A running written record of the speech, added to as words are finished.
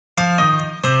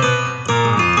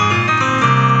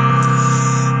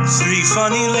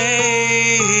funny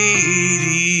ladies.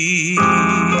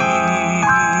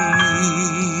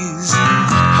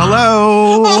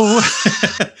 Hello. Oh.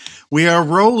 We are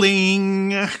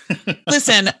rolling.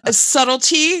 Listen,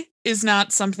 subtlety is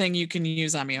not something you can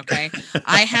use on me, okay?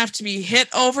 I have to be hit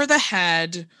over the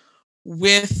head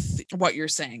with what you're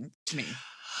saying to me.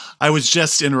 I was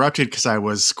just interrupted because I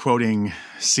was quoting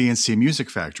CNC Music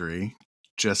Factory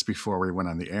just before we went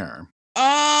on the air.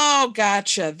 Oh,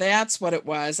 gotcha. That's what it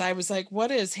was. I was like,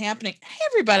 what is happening? Hey,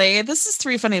 everybody. This is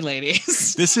Three Funny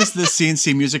Ladies. This is the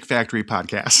CNC Music Factory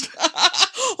podcast.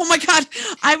 Oh, my God.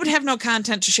 I would have no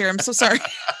content to share. I'm so sorry.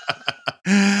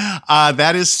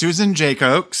 That is Susan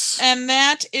Jacobs. And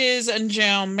that is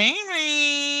Joe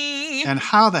Mary. And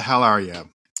how the hell are you?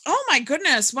 Oh, my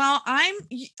goodness. Well, I'm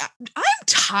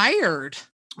tired.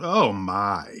 Oh,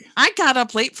 my. I got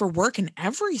up late for work and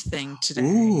everything today.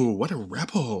 Ooh, what a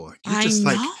rebel.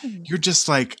 You're just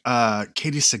like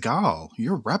Katie Seagal.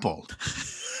 You're a rebel.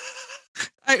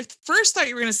 I first thought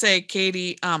you were going to say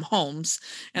Katie Holmes,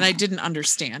 and I didn't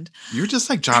understand. You're just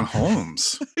like John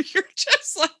Holmes. You're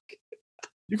just like...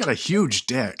 You got a huge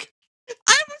dick.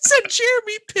 I said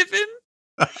Jeremy Piven.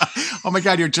 Oh my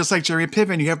God, you're just like Jeremy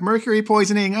Piven. You have mercury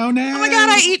poisoning. Oh no. Oh my God,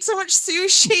 I eat so much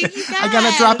sushi. You guys. I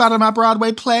gotta drop out of my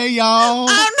Broadway play, y'all.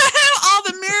 Oh no, all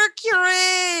the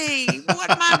mercury. What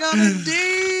am I gonna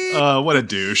do? What a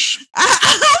douche.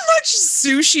 How much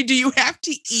sushi do you have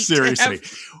to eat? Seriously.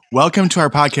 Welcome to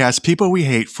our podcast, People We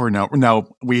Hate for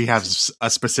No, we have a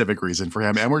specific reason for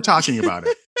him, and we're talking about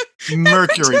it.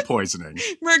 Mercury poisoning.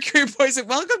 Mercury poisoning.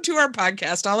 Welcome to our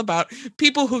podcast all about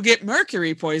people who get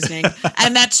mercury poisoning,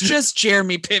 and that's just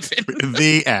Jeremy Piven.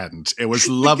 The end. It was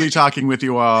lovely talking with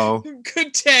you all.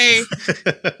 Good day.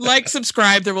 Like,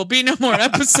 subscribe. There will be no more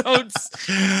episodes.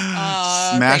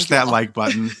 Smash that like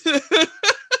button.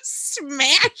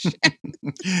 Smash it.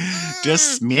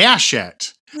 Just smash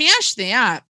it. Smash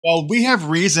that. Well, we have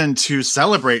reason to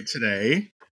celebrate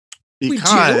today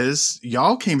because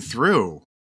y'all came through.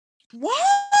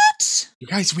 What? You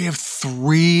guys, we have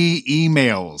 3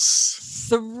 emails.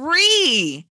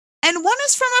 3? And one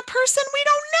is from a person we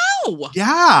don't know.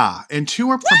 Yeah, and 2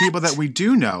 are from people that we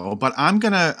do know, but I'm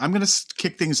gonna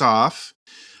kick things off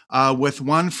with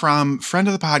one from friend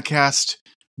of the podcast,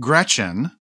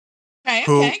 Gretchen,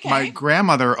 who my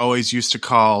grandmother always used to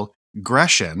call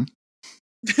Gresham.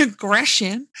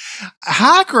 Gresham.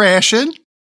 Hi, Gresham.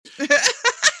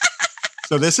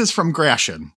 So this is from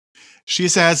Gresham. She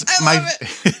says,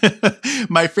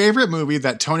 my favorite movie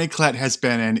that Toni Collette has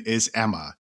been in is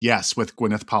Emma. Yes, with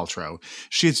Gwyneth Paltrow.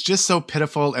 She's just so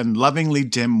pitiful and lovingly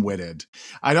dim-witted.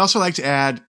 I'd also like to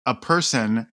add a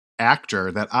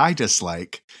actor that I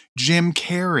dislike, Jim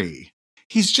Carrey.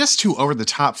 He's just too over the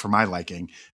top for my liking.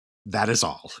 That is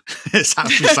all. Is how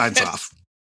she signs off.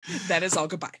 That is all.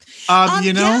 Goodbye.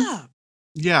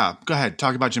 Yeah. Go ahead.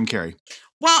 Talk about Jim Carrey.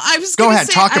 Well, I was go ahead.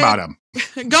 Talk about him.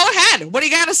 Go ahead. What do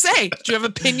you got to say? Do you have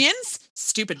opinions?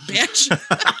 Stupid bitch.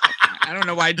 I don't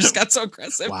know why I just got so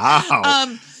aggressive.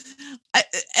 Wow.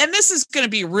 And this is going to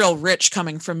be real rich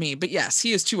coming from me, but yes,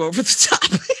 he is too over the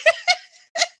top.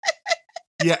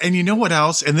 Yeah, and you know what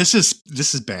else? And this is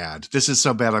bad. This is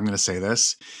so bad I'm going to say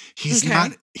this. He's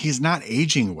not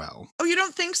aging well. Oh, you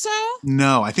don't think so?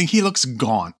 No, I think he looks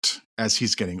gaunt as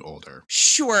he's getting older.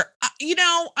 Sure.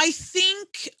 I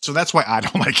think... So that's why I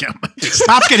don't like him.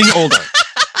 Stop getting older.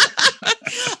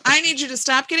 I need you to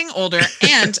stop getting older,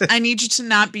 and I need you to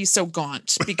not be so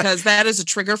gaunt, because that is a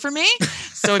trigger for me.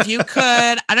 So if you could,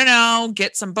 I don't know,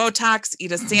 get some Botox,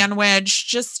 eat a sandwich,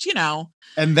 just,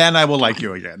 And then I will like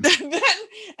you again.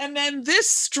 And then this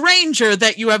stranger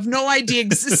that you have no idea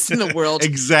exists in the world.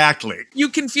 Exactly. You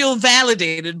can feel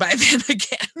validated by then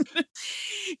again.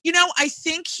 I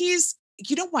think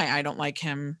you know why I don't like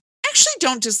him? Actually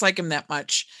don't dislike him that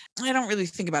much. I don't really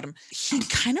think about him. He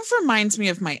kind of reminds me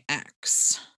of my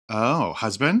ex. Oh,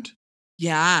 husband?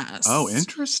 Yes. Oh,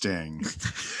 interesting.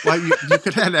 Well, you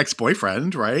could have an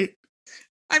ex-boyfriend, right?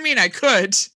 I mean, I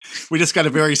could. We just got a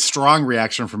very strong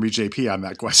reaction from EJP on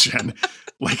that question.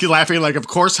 Like laughing like, of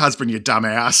course, husband, you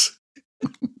dumbass.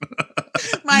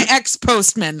 My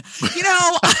ex-postman.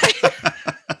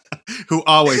 Who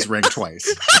always rang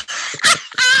twice.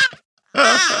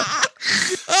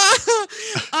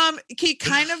 He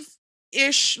kind of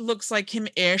ish looks like him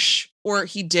ish, or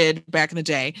he did back in the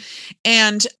day.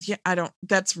 And yeah,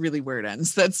 that's really where it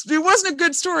ends. It wasn't a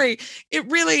good story. It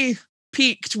really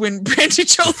peaked when Brandy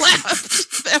Jo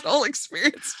left. That whole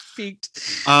experience peaked.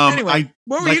 Anyway,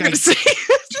 what were you going to say?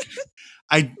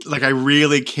 I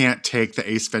really can't take the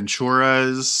Ace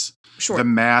Venturas, The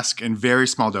Mask in very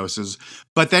small doses.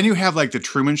 But then you have like The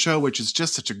Truman Show, which is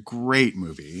just such a great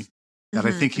movie. that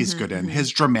I think he's good in.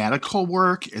 His dramatical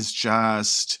work is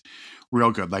just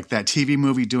real good. Like that TV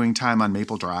movie Doing Time on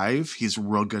Maple Drive. He's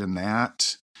real good in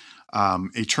that.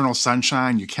 Eternal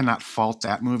Sunshine. You cannot fault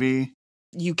that movie.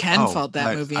 You can fault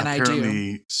that movie, and I do.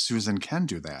 Apparently, Susan can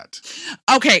do that.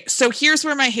 Okay, so here's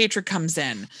where my hatred comes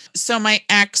in. So my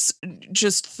ex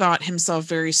just thought himself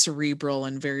very cerebral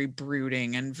and very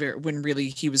brooding, and when really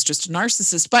he was just a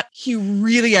narcissist. But he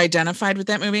really identified with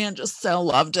that movie and just so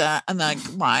loved it. And like,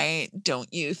 why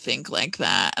don't you think like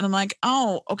that? And I'm like,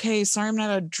 oh, okay, sorry, I'm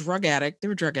not a drug addict. They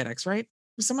were drug addicts, right?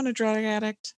 Was someone a drug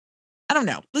addict? I don't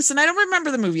know. Listen, I don't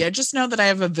remember the movie. I just know that I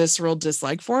have a visceral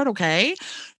dislike for it. Okay.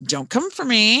 Don't come for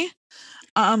me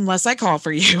unless I call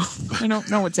for you. I don't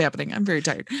know what's happening. I'm very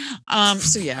tired.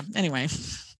 So yeah, anyway.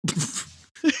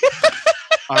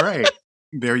 All right.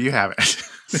 There you have it.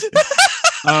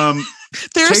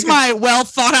 There's my well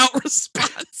thought out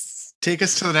response. Take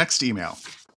us to the next email.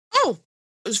 Oh,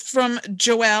 it was from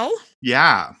Joel.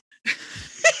 Yeah.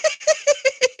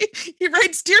 He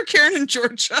writes, Dear Karen in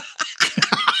Georgia.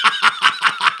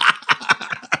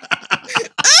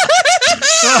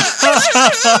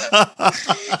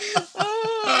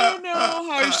 Oh no,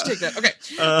 how I should take that. Okay.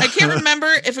 I can't remember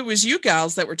if it was you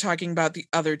gals that were talking about the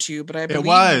other two, but I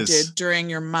believe you did during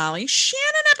your Molly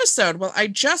Shannon episode. Well, I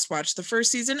just watched the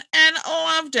first season and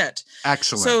loved it.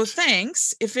 Excellent. So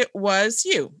thanks if it was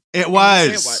you. It was.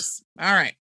 It was. All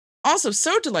right. Also,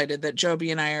 so delighted that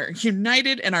Joby and I are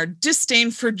united in our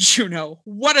disdain for Juno.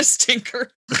 What a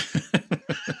stinker.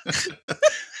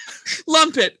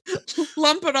 Lump it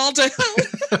all to hell.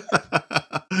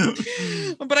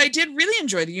 But I did really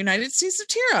enjoy the United States of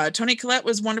Tara. Toni Collette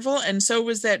was wonderful, and so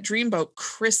was that dreamboat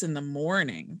Chris in the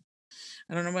Morning.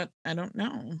 I don't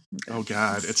know. Oh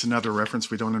God, it's another reference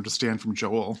we don't understand from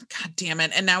Joel. God damn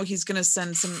it. And now he's gonna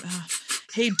send some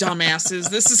hey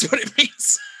dumbasses, this is what it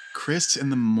means. Chris in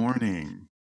the Morning.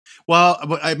 Well,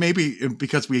 maybe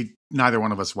because neither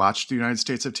one of us watched the United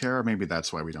States of Terror. Maybe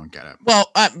that's why we don't get it.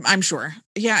 Well, I'm sure.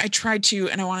 Yeah, I tried to,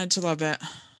 and I wanted to love it.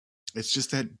 It's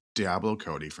just that Diablo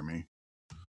Cody for me.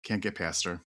 Can't get past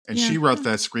her. And she wrote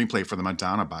the screenplay for the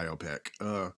Madonna biopic.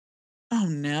 Oh,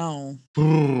 no.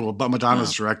 Ooh, but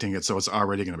Madonna's directing it, so it's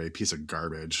already going to be a piece of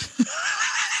garbage.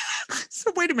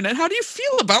 So wait a minute. How do you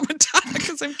feel about Madonna?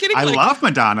 Because I'm kidding. I love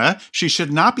Madonna. She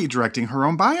should not be directing her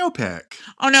own biopic.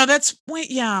 Oh, no, that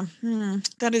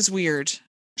is weird.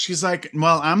 She's like,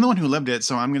 well, I'm the one who lived it,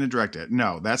 so I'm going to direct it.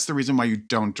 No, that's the reason why you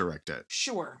don't direct it.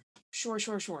 Sure.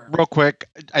 Real quick,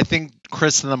 I think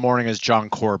Chris in the Morning is John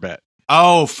Corbett.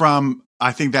 Oh,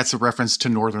 I think that's a reference to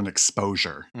Northern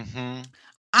Exposure. Mm-hmm.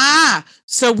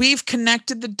 So we've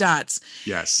connected the dots.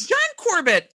 Yes. John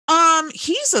Corbett,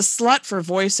 he's a slut for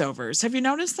voiceovers. Have you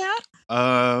noticed that?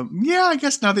 Yeah, I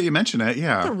guess now that you mention it,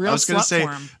 yeah. I was going to say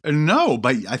no,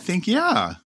 but I think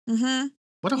yeah. Mm-hmm.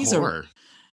 What a whore.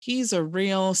 He's a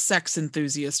real sex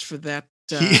enthusiast for that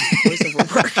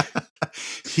voiceover work.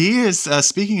 He is,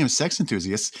 speaking of sex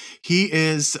enthusiasts, he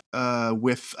is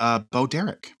with Bo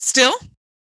Derek. Still?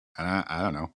 I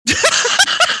don't know.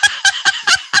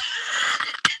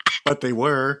 But they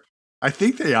were. I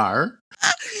think they are.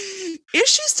 Is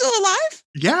she still alive?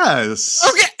 Yes.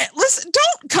 Okay, listen,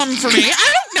 don't come for me.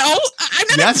 I don't know. I'm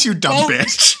not yes, you dumb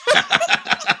bitch.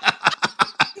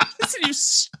 Listen, you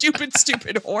stupid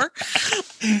whore.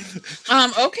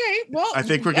 Okay, well. I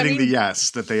think we're getting the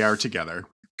yes that they are together.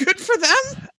 Good for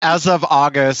them. As of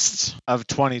August of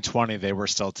 2020, they were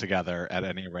still together at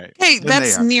any rate. Hey,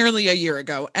 that's nearly a year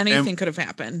ago. Anything could have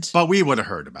happened. But we would have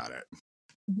heard about it.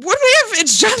 Would we have?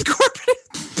 It's John Corbett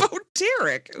and Bo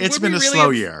Derek. It's been a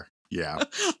slow year. Yeah.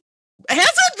 Has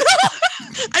it though?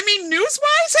 I mean,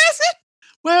 news-wise, has it?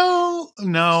 Well,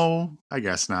 no, I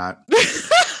guess not.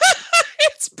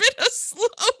 It's been a slow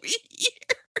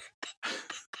year.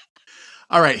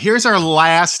 All right, here's our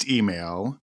last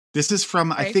email. This is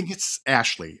from, I think it's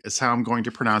Ashley, is how I'm going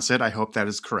to pronounce it. I hope that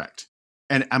is correct.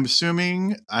 And I'm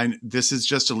assuming, this is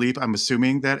just a leap. I'm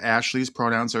assuming that Ashley's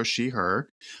pronouns are she, her.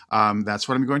 That's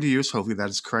what I'm going to use. Hopefully that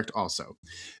is correct also.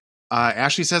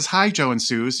 Ashley says, hi, Joe and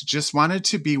Suze. Just wanted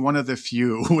to be one of the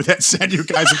few that send you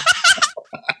guys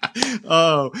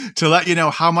to let you know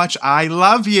how much I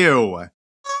love you.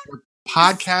 Your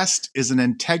podcast is an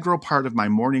integral part of my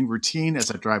morning routine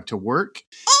as I drive to work.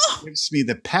 It gives me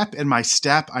the pep in my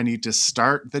step. I need to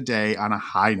start the day on a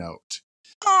high note.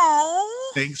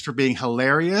 Oh, thanks for being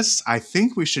hilarious. I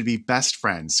think we should be best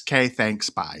friends. Okay, thanks.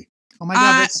 Bye. Oh my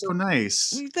God, that's so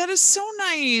nice. That is so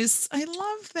nice. I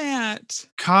love that.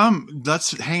 Come,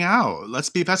 let's hang out. Let's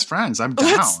be best friends. I'm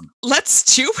down.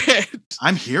 Let's do it.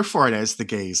 I'm here for it, as the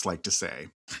gays like to say.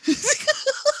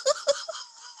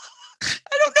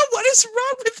 I don't know what is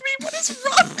wrong with me. What is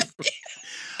wrong with me?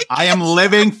 I am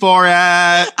living for it.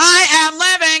 I am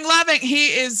living, loving. He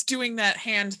is doing that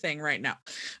hand thing right now.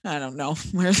 I don't know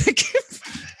where they came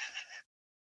from.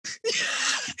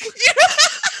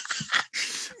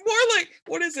 More like,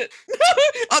 what is it?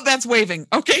 Oh, that's waving.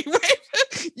 Okay, wave.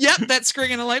 Yep, that's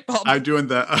screwing in a light bulb. I'm doing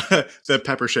the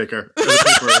pepper shaker,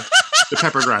 the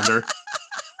pepper grinder.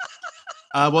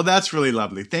 Well, that's really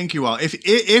lovely. Thank you all.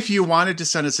 If you wanted to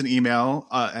send us an email,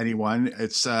 anyone,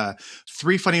 it's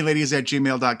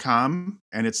 3funnyladies@gmail.com,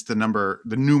 and it's the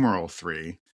numeral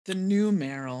 3. The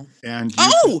numeral. And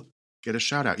you get a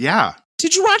shout out. Yeah.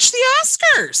 Did you watch the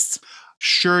Oscars?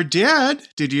 Sure did.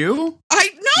 Did you? I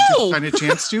Did know. you find a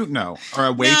chance to? No. Or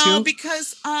a way to?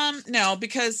 Because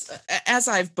as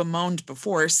I've bemoaned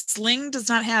before, Sling does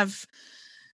not have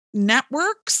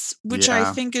networks, which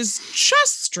I think is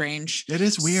just strange. It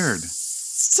is weird.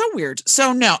 So weird.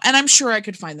 So no, and I'm sure I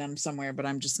could find them somewhere, but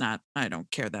I'm just not. I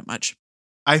don't care that much.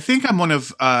 I think I'm one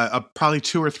of probably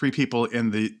 2 or 3 people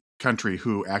in the country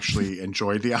who actually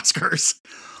enjoyed the Oscars.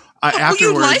 Afterwards,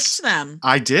 you liked them.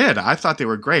 I did. I thought they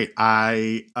were great.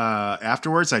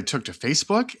 Afterwards, I took to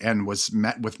Facebook and was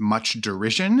met with much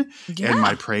derision in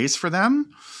my praise for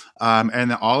them.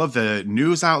 And all of the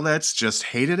news outlets just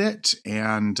hated it.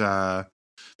 And there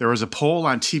was a poll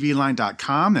on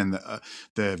tvline.com, and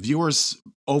the viewers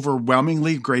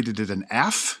overwhelmingly graded it an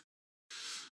F.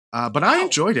 But I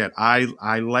enjoyed it.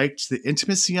 I liked the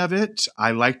intimacy of it.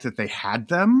 I liked that they had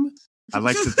them. I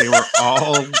liked that they were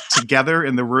all together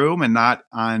in the room and not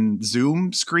on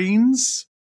Zoom screens.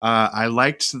 I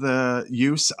liked the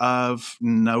use of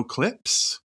no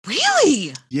clips.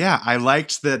 Really? Yeah, I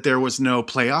liked that there was no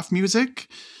playoff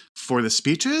music for the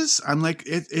speeches. I'm like,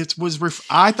 it was.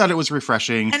 I thought it was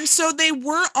refreshing. And so they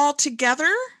were all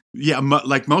together? Yeah,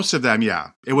 like most of them. Yeah,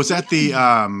 it was at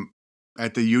the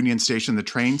Union Station, the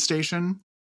train station.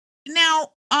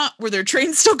 Now, were their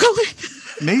trains still going?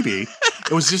 Maybe.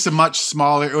 It was just a much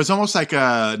smaller. It was almost like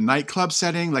a nightclub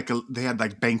setting. They had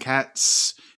like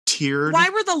banquettes tiered. Why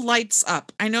were the lights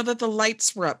up? I know that the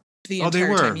lights were up the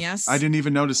entire time. Yes, I didn't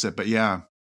even notice it, but yeah.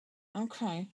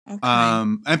 Okay.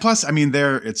 And plus, I mean,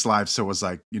 it's live, so it was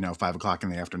like 5:00 in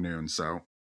the afternoon. So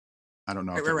I don't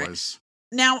know if it was.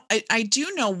 Now, I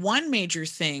do know one major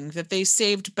thing that they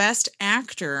saved Best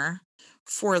Actor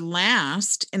for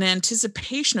last in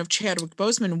anticipation of Chadwick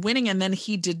Boseman winning, and then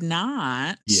he did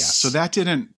not. Yeah, so that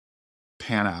didn't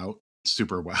pan out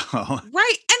super well.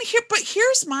 Right. And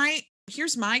here's my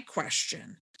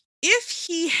question. If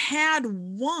he had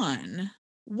won,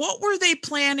 what were they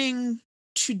planning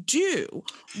to do?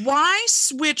 Why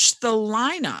switch the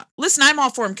lineup? Listen, I'm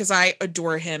all for him because I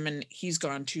adore him, and he's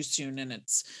gone too soon, and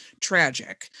it's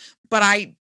tragic. But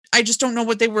I just don't know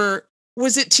what they were.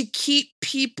 Was it to keep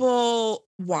people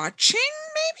watching,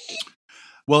 maybe?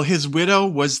 Well, his widow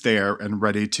was there and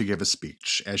ready to give a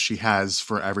speech, as she has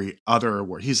for every other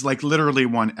award. He's like literally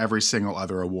won every single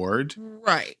other award.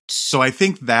 Right. So I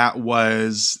think that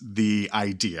was the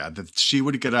idea, that she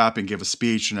would get up and give a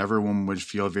speech and everyone would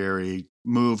feel very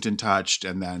moved and touched,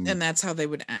 and that's how they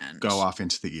would end. Go off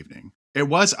into the evening. It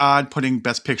was odd putting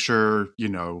Best Picture,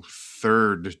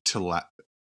 third to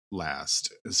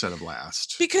last instead of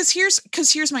last. Because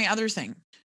here's my other thing.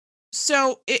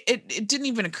 So it didn't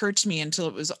even occur to me until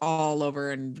it was all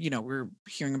over and we're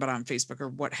hearing about it on Facebook or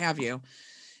what have you.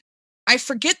 I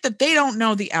forget that they don't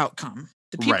know the outcome.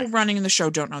 The people running the show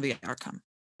don't know the outcome.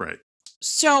 Right.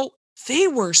 So they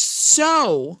were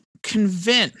so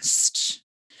convinced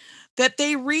that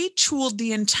they retooled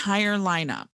the entire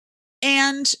lineup.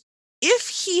 And if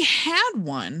he had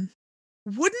won,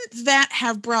 wouldn't that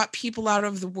have brought people out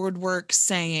of the woodwork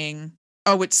saying,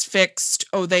 oh, it's fixed.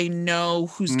 Oh, they know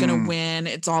who's going to win.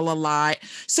 It's all a lie.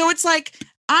 So it's like,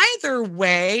 either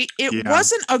way, it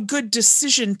wasn't a good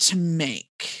decision to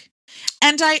make.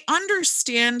 And I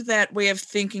understand that way of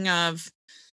thinking of,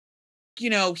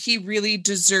 he really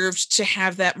deserved to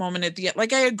have that moment at the end.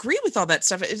 Like, I agree with all that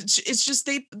stuff. It's just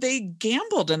they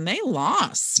gambled and they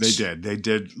lost. They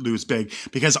did lose big,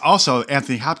 because also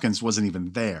Anthony Hopkins wasn't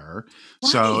even there.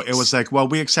 Right. So it was like, well,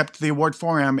 we accept the award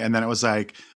for him. And then it was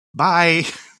like, bye.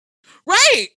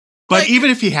 Right. But even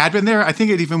if he had been there, I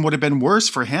think it even would have been worse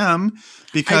for him,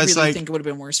 because I really think it would have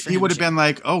been worse for him. He would have been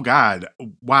like, oh God,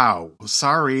 wow,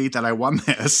 sorry that I won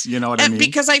this. You know what I mean?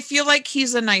 Because I feel like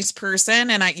he's a nice person,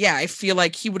 and I feel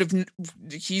like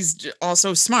he's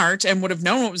also smart and would have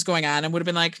known what was going on and would have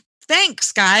been like,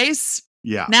 thanks, guys.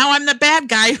 Yeah. Now I'm the bad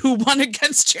guy who won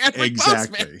against Chadwick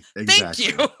Boseman. Exactly. Thank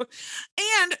you.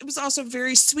 And it was also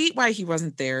very sweet why he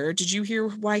wasn't there. Did you hear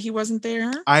why he wasn't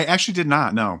there? I actually did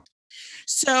not know.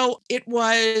 So it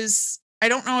was I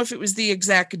don't know if it was the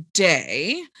exact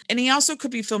day. And he also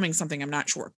could be filming something. I'm not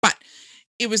sure. But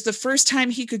it was the first time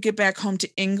he could get back home to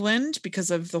England because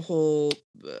of the whole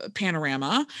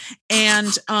panorama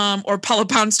and, or Paula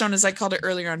Poundstone, as I called it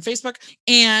earlier on Facebook.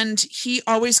 And he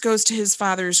always goes to his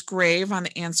father's grave on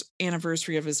the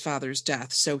anniversary of his father's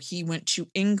death. So he went to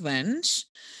England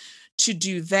to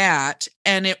do that.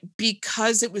 And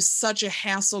because it was such a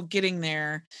hassle getting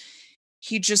there,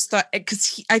 he just thought,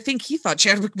 because I think he thought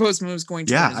Chadwick Boseman was going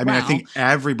to win as well. I think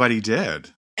everybody did.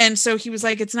 And so he was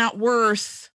like,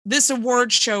 this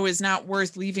award show is not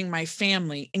worth leaving my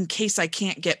family in case I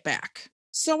can't get back.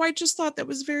 So I just thought that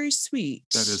was very sweet.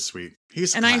 That is sweet.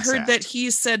 I heard that he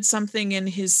said something in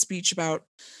his speech about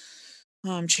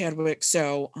Chadwick.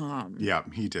 So yeah,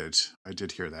 he did. I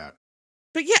did hear that.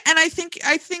 But yeah, and I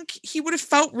think he would have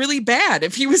felt really bad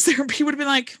if he was there. He would have been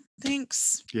like,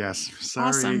 thanks. Yes.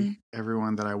 Sorry,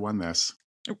 everyone, that I won this.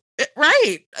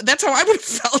 Right. That's how I would have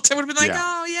felt. I would have been like, Yeah.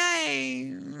 oh,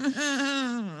 yay.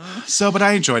 But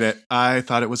I enjoyed it. I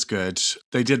thought it was good.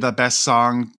 They did the best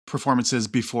song performances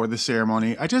before the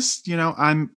ceremony. I just,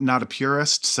 I'm not a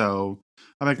purist, so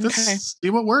I'm like, let's see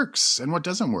what works and what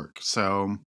doesn't work.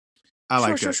 So I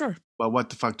liked it. Sure. But what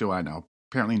the fuck do I know?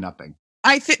 Apparently nothing.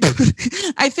 I think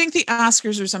the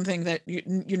Oscars are something that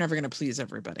you're never going to please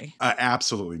everybody.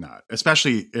 Absolutely not,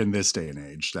 especially in this day and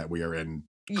age that we are in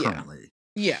currently.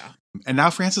 Yeah. And now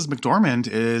Frances McDormand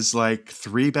is like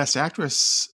 3 Best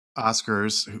Actress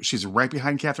Oscars. She's right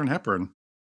behind Katharine Hepburn.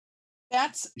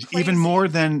 That's crazy. Even more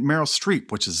than Meryl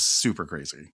Streep, which is super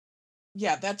crazy.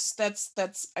 Yeah, that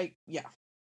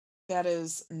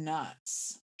is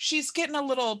nuts. She's getting a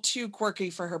little too quirky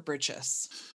for her britches.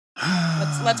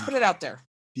 Let's put it out there.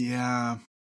 Yeah.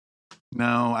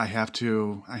 No, I have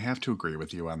to agree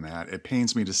with you on that. It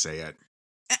pains me to say it.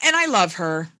 And I love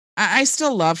her. I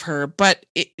still love her, but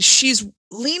she's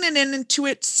leaning into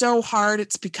it so hard.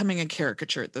 It's becoming a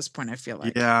caricature at this point, I feel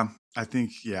like. Yeah, I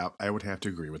think, I would have to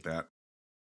agree with that.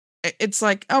 It's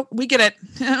like, oh, we get it.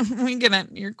 We get it.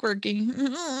 You're quirky.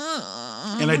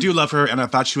 And I do love her. And I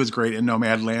thought she was great in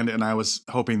Nomadland. And I was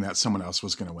hoping that someone else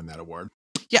was going to win that award.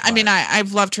 Yeah. I mean,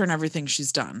 I've loved her in everything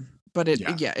she's done, but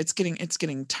it's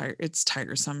getting tired. It's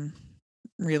tiresome.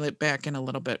 Reel it back in a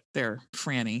little bit there.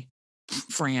 Franny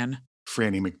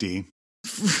McD.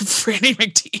 Franny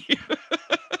McD.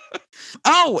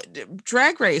 Oh,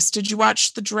 Drag Race. Did you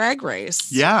watch the Drag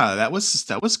Race? Yeah, that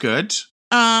was good.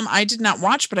 I did not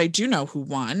watch, but I do know who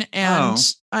won.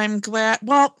 And I'm glad.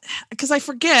 Well, because I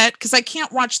forget, because I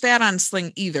can't watch that on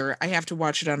Sling either. I have to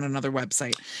watch it on another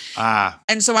website.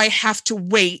 And so I have to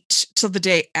wait till the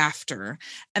day after.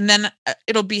 And then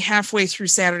it'll be halfway through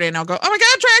Saturday and I'll go, oh my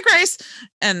God, Drag Race.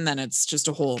 And then it's just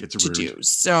a whole to-do.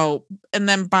 So, and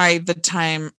then by the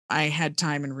time I had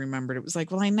time and remembered, it was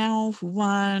like, well, I know who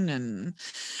won. And,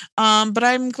 but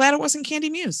I'm glad it wasn't Candy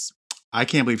Muse. I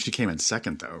can't believe she came in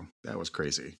second, though. That was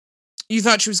crazy. You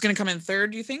thought she was going to come in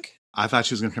third, do you think? I thought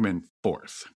she was going to come in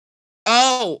fourth.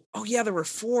 Oh, yeah, there were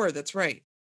 4. That's right.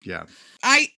 Yeah.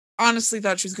 I honestly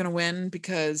thought she was going to win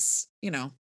because,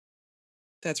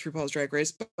 that's RuPaul's Drag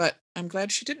Race, but I'm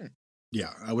glad she didn't.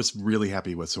 Yeah, I was really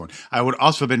happy with Simone. I would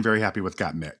also have been very happy with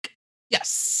Gottmik.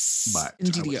 Yes. But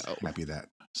I was happy that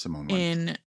Simone won.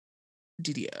 In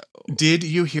DDO. Did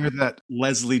you hear that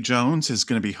Leslie Jones is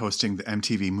going to be hosting the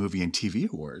MTV Movie and TV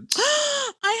Awards?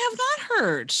 I have not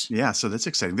heard. Yeah, so that's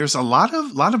exciting. There's a lot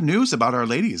of news about our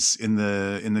ladies in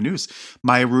the news.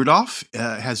 Maya Rudolph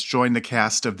has joined the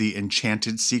cast of the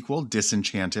Enchanted sequel,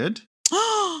 Disenchanted.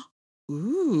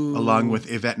 Ooh. Along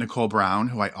with Yvette Nicole Brown,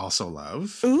 who I also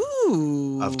love.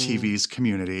 Ooh. Of TV's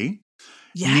Community.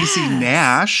 Yes. Niecy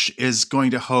Nash is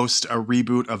going to host a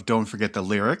reboot of Don't Forget the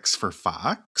Lyrics for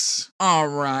Fox. All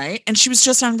right. And she was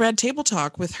just on Red Table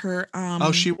Talk with her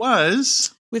she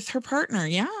was? With her partner,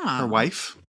 yeah. Her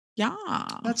wife? Yeah.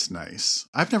 That's nice.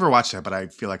 I've never watched that, but I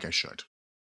feel like I should.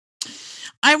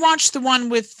 I watched the one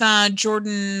with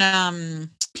Jordan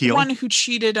Peele? The one who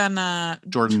cheated on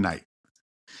Jordan Knight.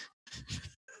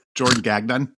 Jordan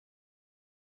Gagnon?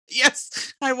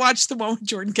 Yes, I watched the one with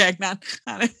Jordan Gagnon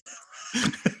on it.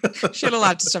 She had a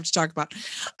lot of stuff to talk about.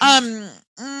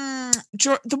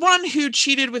 The one who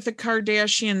cheated with the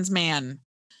Kardashians man,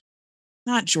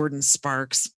 not Jordan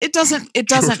Sparks. It doesn't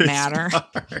matter.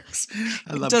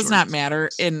 It does not matter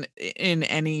in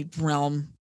any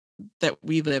realm that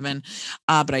we live in.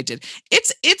 But I did.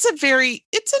 It's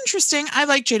interesting. I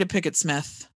like Jada Pinkett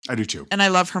Smith. I do too. And I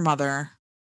love her mother.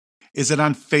 Is it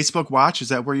on Facebook Watch? Is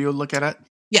that where you look at it?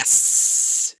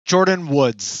 Yes. Jordan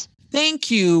Woods. Thank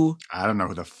you. I don't know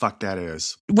who the fuck that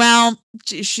is. Well,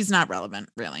 she's not relevant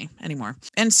really anymore.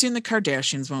 And soon the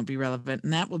Kardashians won't be relevant.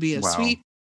 And that will be a sweet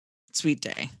Sweet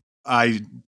day. I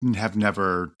have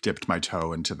never dipped my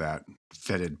toe into that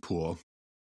fetid pool.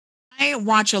 I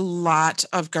watch a lot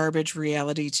of garbage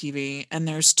reality TV, and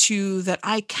there's two that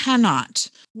I cannot,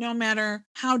 no matter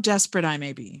how desperate I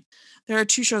may be. There are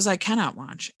two shows I cannot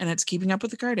watch, and it's Keeping Up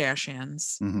with the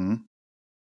Kardashians, Mm-hmm.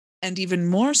 and even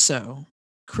more so,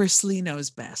 Chris Lee Knows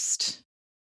Best.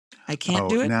 I can't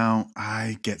do it. Now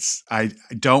I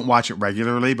don't watch it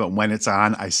regularly, but when it's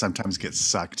on, I sometimes get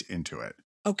sucked into it.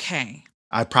 Okay.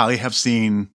 I probably have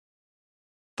seen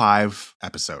 5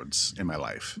 episodes in my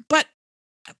life. But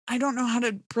I don't know how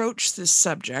to broach this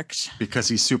subject. Because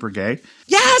he's super gay?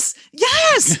 Yes!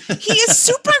 Yes! He is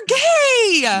super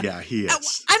gay! Yeah, he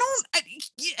is.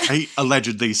 I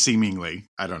Allegedly, seemingly.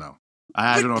 I don't know.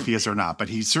 I don't know if he is or not, but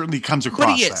he certainly comes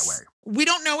across that way. We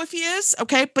don't know if he is,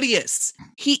 okay? But he is.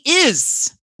 He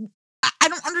is. I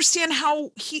don't understand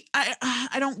how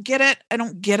I don't get it. I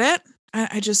don't get it.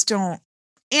 I just don't.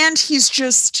 And he's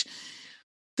just,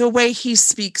 the way he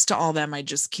speaks to all them, I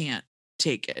just can't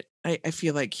take it. I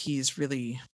feel like he's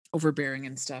really overbearing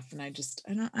and stuff, and I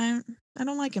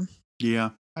don't like him.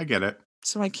 Yeah, I get it.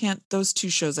 So I can't, those two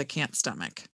shows I can't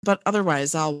stomach. But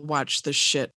otherwise, I'll watch the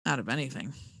shit out of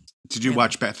anything. Did you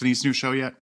watch Bethany's new show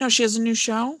yet? No, she has a new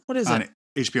show? What is On it?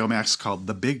 HBO Max called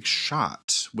The Big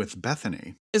Shot with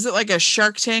Bethany. Is it like a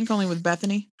Shark Tank only with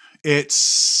Bethany?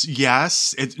 It's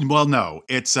yes. No.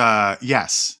 It's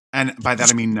yes. And by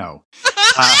that I mean no.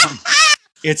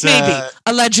 It's maybe a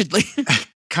allegedly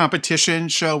competition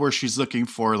show where she's looking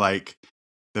for like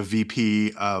the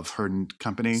VP of her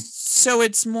company. So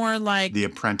it's more like The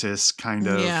Apprentice kind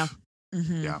of. Yeah.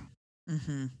 Mm-hmm. Yeah.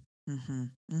 Mm-hmm. Mm-hmm.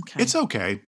 Okay. It's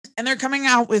okay. And they're coming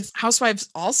out with Housewives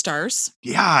All Stars.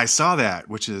 Yeah, I saw that,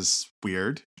 which is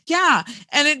weird. Yeah.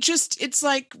 And it's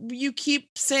like you keep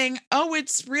saying, oh,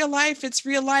 it's real life.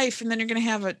 And then you're going to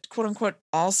have a quote unquote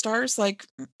All Stars. Like,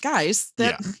 guys,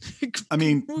 that. Yeah. I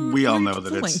mean, we all know that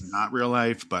fooling? it's not real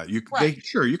life, but you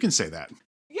can say that.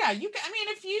 Yeah, you can. I mean,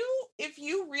 if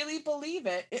you really believe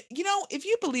it, if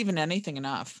you believe in anything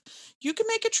enough, you can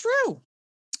make it true.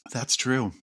 That's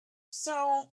true.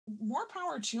 So more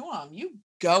power to them. You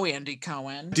go, Andy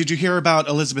Cohen. Did you hear about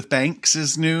Elizabeth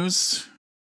Banks' news?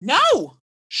 No.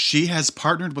 She has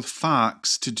partnered with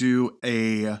Fox to do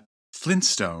a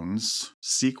Flintstones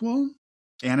sequel,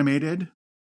 animated.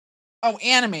 Oh,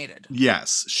 animated.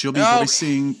 Yes, she'll be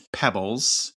voicing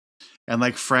Pebbles, and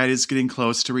like Fred is getting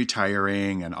close to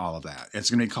retiring and all of that. It's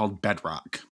going to be called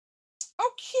Bedrock.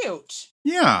 Oh, cute.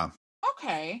 Yeah.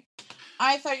 Okay.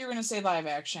 I thought you were going to say live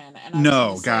action, and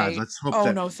let's hope.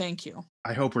 Oh no, thank you.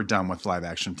 I hope we're done with live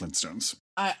action Flintstones.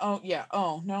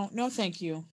 No, thank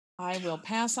you. I will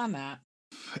pass on that.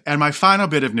 And my final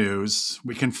bit of news,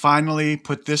 we can finally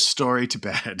put this story to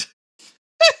bed.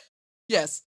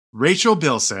 Yes. Rachel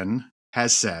Bilson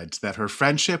has said that her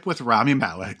friendship with Rami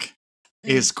Malek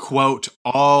is, quote,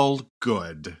 all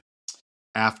good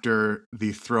after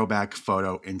the throwback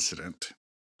photo incident.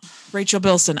 Rachel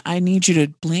Bilson, I need you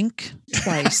to blink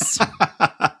twice.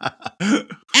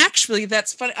 Actually,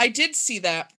 that's funny. I did see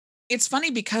that. It's funny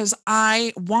because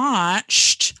I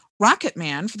watched Rocket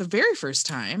Man for the very first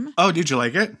time. Oh, did you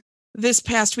like it? This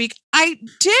past week. I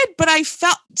did, but I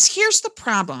felt, here's the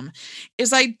problem,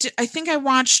 is I think I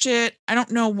watched it, I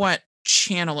don't know what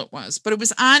channel it was, but it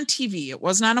was on TV. It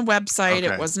wasn't on a website.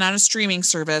 Okay. It wasn't on a streaming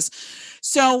service.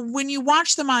 So when you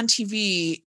watch them on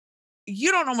TV,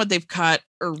 you don't know what they've cut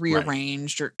or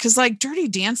rearranged, or because like Dirty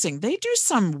Dancing, they do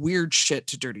some weird shit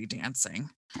to Dirty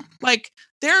Dancing. Like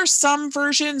there are some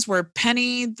versions where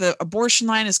Penny, the abortion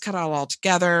line, is cut out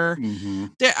altogether.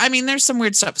 Mm-hmm. There's some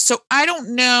weird stuff. So I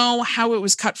don't know how it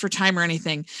was cut for time or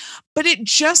anything, but it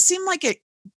just seemed like it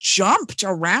jumped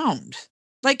around.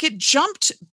 Like it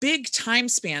jumped big time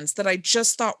spans that I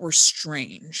just thought were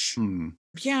strange.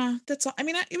 Yeah, that's all. I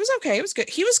mean, it was okay. It was good.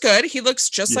 He was good. He looks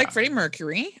just like Freddie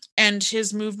Mercury, and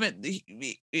his movement,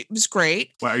 it was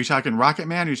great. Well, are you talking Rocket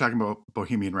Man or are you talking about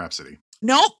Bohemian Rhapsody?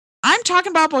 Nope. I'm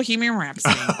talking about Bohemian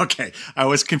Rhapsody. Okay. I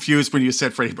was confused when you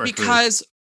said Freddie Mercury. Because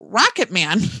Rocket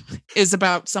Man is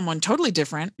about someone totally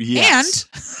different. Yes.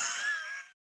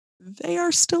 And they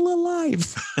are still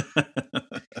alive.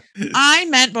 I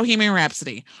meant Bohemian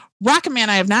Rhapsody. Rocket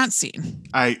Man I have not seen.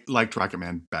 I liked Rocket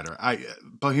Man better.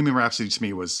 Bohemian Rhapsody to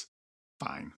me was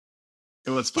fine. It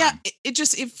was fine. Yeah,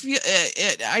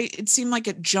 it seemed like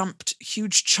it jumped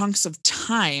huge chunks of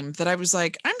time that I was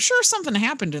like, I'm sure something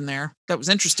happened in there that was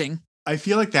interesting. I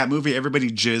feel like that movie, everybody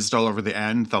jizzed all over the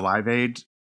end, the Live Aid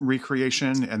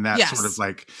recreation, and that sort of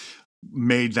like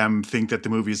made them think that the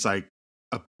movie's like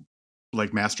a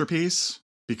masterpiece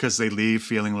because they leave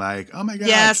feeling like, oh my God.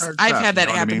 Yes, charged I've up, had that you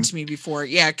know what I happen mean? to me before.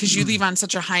 Yeah, because you leave on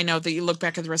such a high note that you look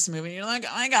back at the rest of the movie and you're like,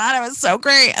 oh my God, it was so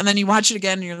great. And then you watch it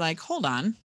again and you're like, hold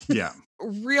on. Yeah.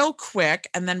 Real quick,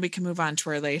 and then we can move on to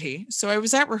Our Lady. So I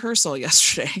was at rehearsal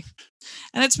yesterday,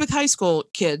 and it's with high school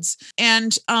kids.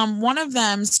 And one of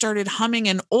them started humming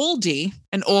an oldie.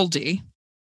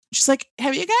 She's like,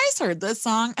 have you guys heard this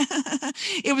song?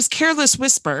 It was Careless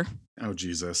Whisper. Oh,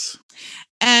 Jesus.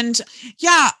 And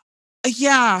yeah,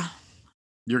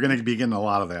 You're going to be getting a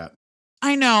lot of that.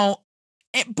 I know.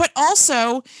 But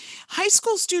also, high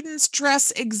school students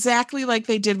dress exactly like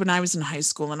they did when I was in high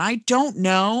school. And I don't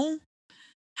know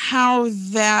how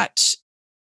that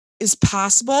is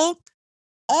possible.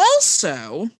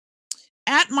 Also,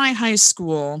 at my high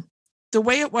school, the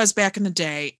way it was back in the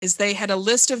day is they had a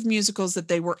list of musicals that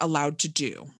they were allowed to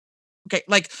do. Okay,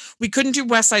 like we couldn't do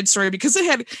West Side Story because it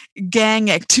had gang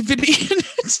activity in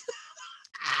it.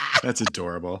 That's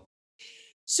adorable.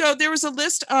 So there was a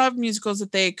list of musicals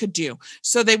that they could do.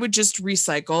 So they would just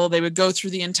recycle. They would go through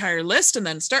the entire list and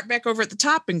then start back over at the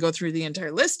top and go through the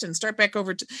entire list and start back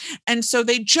over. And so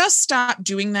they just stopped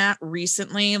doing that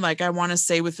recently. Like I want to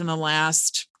say within the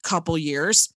last couple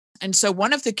years. And so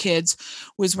one of the kids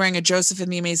was wearing a Joseph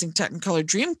and the Amazing Technicolor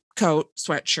Dreamcoat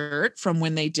sweatshirt from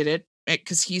when they did it,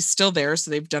 because he's still there.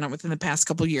 So they've done it within the past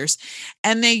couple of years.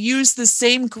 And they used the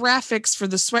same graphics for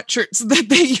the sweatshirts that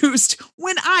they used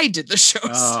when I did the shows.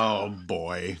 Oh,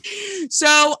 boy.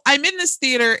 So I'm in this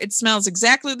theater. It smells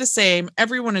exactly the same.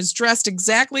 Everyone is dressed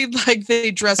exactly like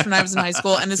they dressed when I was in high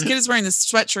school. And this kid is wearing this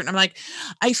sweatshirt. And I'm like,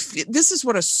 this is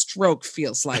what a stroke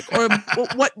feels like, or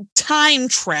what time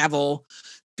travel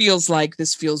feels like.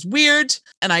 This feels weird.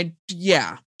 And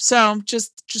so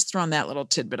just throwing that little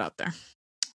tidbit out there.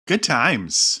 Good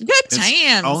times. Good times.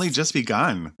 It's only just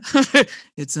begun.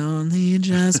 It's only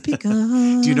just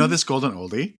begun. Do you know this golden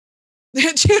oldie?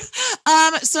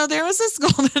 So there was this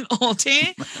golden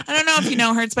oldie. I don't know if you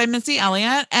know her. It's by Missy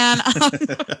Elliott. And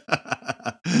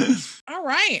all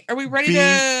right, are we ready to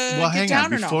hang get down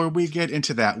on. or no? Before we get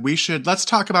into that, let's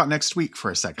talk about next week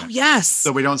for a second. Oh, yes.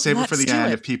 So we don't save it for the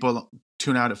end if people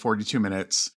tune out at 42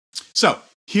 minutes. So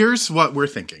here's what we're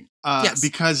thinking. Yes.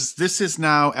 Because this is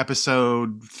now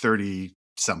episode 30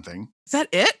 something. Is that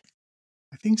it?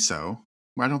 I think so.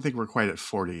 I don't think we're quite at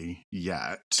 40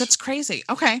 yet. That's crazy.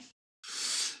 Okay.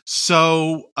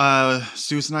 So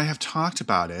Susan and I have talked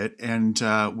about it, and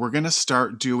we're going to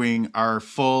start doing our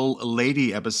full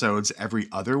lady episodes every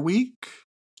other week.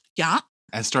 Yeah.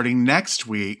 And starting next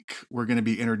week, we're going to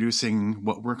be introducing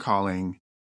what we're calling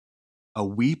a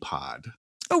wee pod.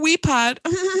 A wee pod.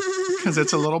 Because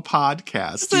it's a little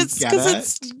podcast. Do you get it?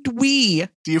 It's wee.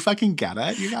 Do you fucking get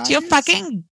it, you guys? Do you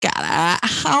fucking get it?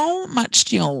 How much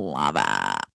do you love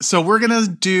it? So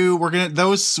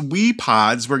those wee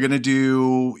pods, we're going to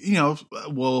do,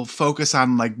 we'll focus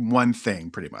on like one thing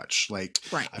pretty much. Like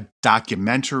a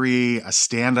documentary, a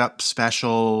stand-up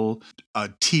special, a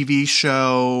TV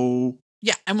show.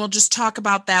 Yeah, and we'll just talk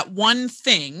about that one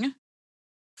thing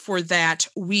for that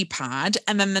wee pod.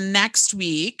 And then the next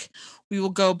week, we will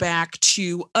go back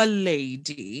to a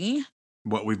lady.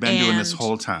 What we've been doing this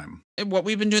whole time. But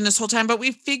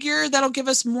we figure that'll give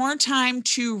us more time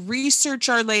to research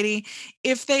Our Lady.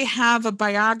 If they have a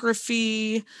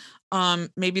biography,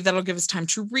 maybe that'll give us time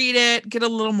to read it, get a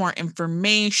little more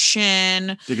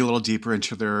information. Dig a little deeper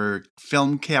into their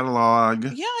film catalog.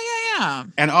 Yeah.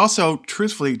 And also,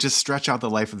 truthfully, just stretch out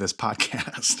the life of this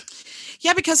podcast.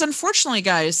 Yeah, because unfortunately,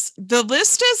 guys, the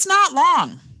list is not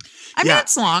long. I mean,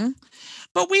 it's long,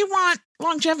 but we want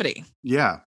longevity.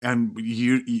 Yeah. And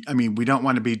we don't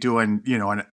want to be doing,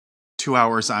 2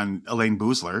 hours on Elaine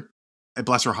Boozler.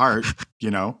 Bless her heart,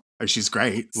 she's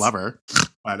great. Love her.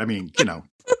 But I mean, come on,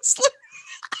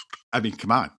 I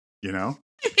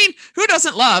mean, who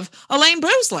doesn't love Elaine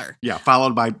Boozler? Yeah.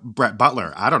 Followed by Brett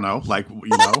Butler. I don't know. Like,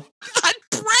 God,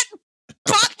 Brett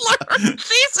Butler.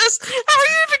 Jesus. How are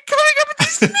you even coming up with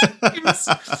these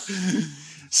names?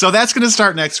 So that's going to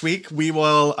start next week. We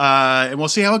will, and we'll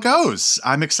see how it goes.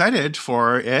 I'm excited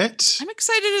for it. I'm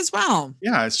excited as well.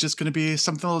 Yeah, it's just going to be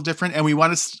something a little different. And we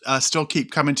want to still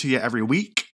keep coming to you every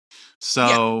week.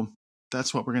 So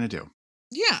that's what we're going to do.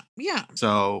 Yeah.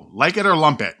 So like it or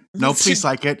lump it. No, please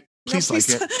like it. Please like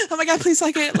it. Oh my God, please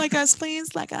like it. Like us,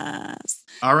 please like us.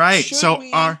 All right.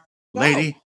 Our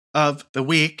lady of the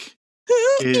week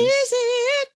Who is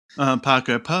it?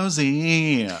 Parker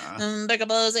Posey. Parker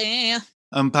Posey.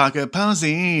 Parker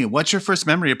Posey. What's your first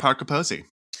memory of Parker Posey?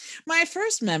 My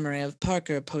first memory of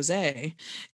Parker Posey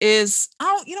is,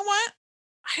 you know what?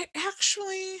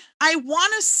 I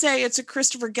want to say it's a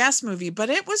Christopher Guest movie, but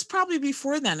it was probably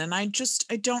before then, and I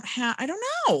don't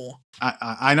know.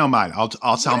 I know mine. I'll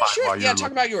tell mine while you're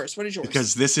talk about yours. What is yours?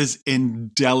 Because this is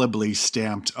indelibly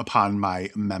stamped upon my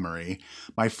memory.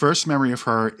 My first memory of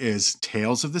her is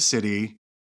Tales of the City,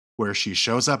 where she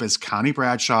shows up as Connie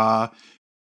Bradshaw,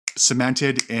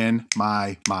 cemented in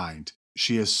my mind.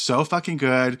 She is so fucking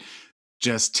good,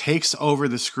 just takes over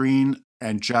the screen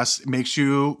and just makes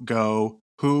you go,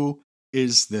 who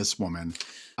is this woman?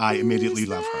 I immediately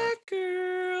love her.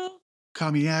 Girl?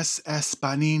 Come yes,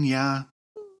 Espanina.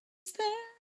 Who's that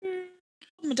girl?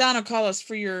 Madonna, call us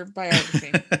for your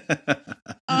biography.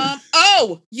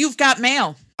 Oh, You've Got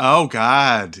Mail. Oh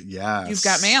God, yes. You've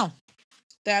Got Mail.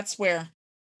 That's where.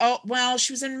 Oh, well,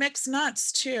 she was in Mixed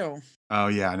Nuts too. Oh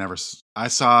yeah, I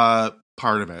saw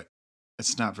part of it.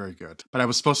 It's not very good, but I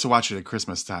was supposed to watch it at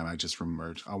Christmas time. I just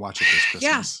remembered. I'll watch it this Christmas.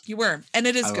 Yeah, you were, and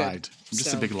it is I good. Lied. I'm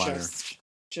just a big liar.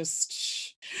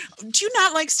 Just, do you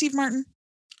not like Steve Martin?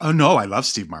 Oh no, I love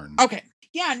Steve Martin. Okay,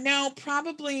 yeah, no,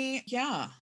 probably, yeah.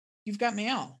 You've Got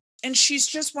Mail, and she's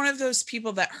just one of those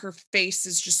people that her face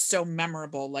is just so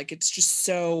memorable. Like it's just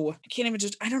so I can't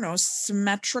even I don't know,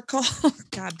 symmetrical.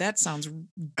 God, that sounds dumb.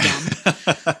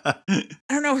 I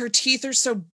don't know. Her teeth are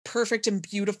so perfect and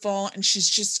beautiful, and she's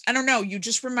just I don't know. You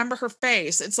just remember her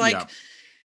face. It's like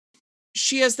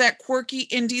she has that quirky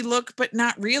indie look, but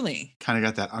not really. Kind of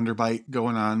got that underbite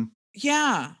going on.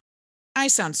 Yeah, I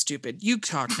sound stupid. You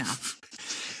talk now.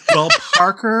 Well,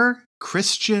 Parker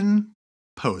Christian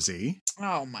Posey.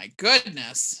 Oh my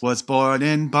goodness. Was born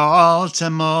in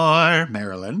Baltimore,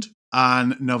 Maryland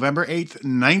on November 8th,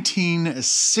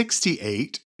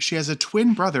 1968. She has a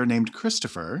twin brother named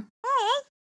Christopher. Oh.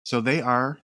 So they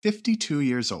are 52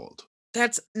 years old.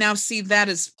 That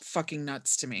is fucking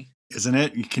nuts to me. Isn't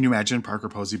it? Can you imagine Parker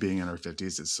Posey being in her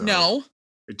 50s? It's so, no.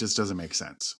 It just doesn't make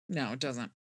sense. No, it doesn't.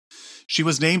 She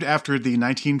was named after the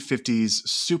 1950s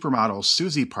supermodel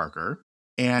Susie Parker.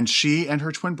 And she and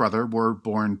her twin brother were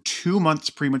born 2 months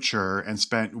premature and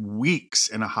spent weeks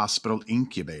in a hospital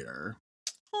incubator.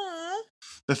 Aww.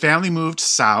 The family moved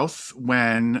south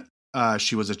when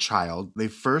she was a child. They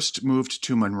first moved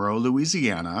to Monroe,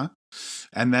 Louisiana,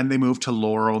 and then they moved to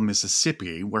Laurel,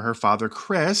 Mississippi, where her father,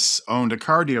 Chris, owned a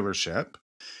car dealership,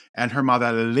 and her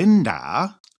mother,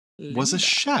 Linda, was a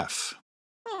chef.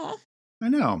 Aww. I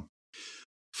know.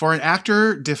 For an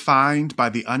actor defined by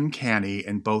the uncanny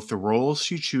in both the roles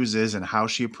she chooses and how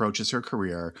she approaches her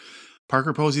career,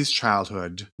 Parker Posey's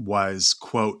childhood was,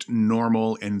 quote,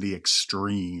 normal in the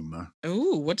extreme.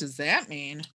 Ooh, what does that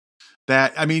mean?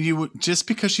 That, I mean, you would, just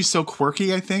because she's so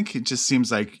quirky, I think, it just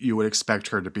seems like you would expect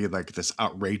her to be like this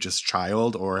outrageous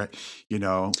child or, you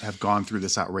know, have gone through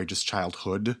this outrageous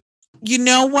childhood. You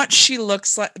know what she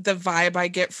looks like, the vibe I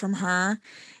get from her?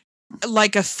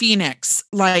 Like a phoenix,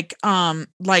 like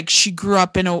she grew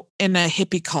up in a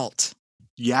hippie cult.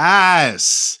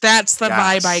 Yes. That's the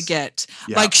vibe I get.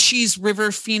 Yep. Like she's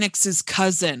River Phoenix's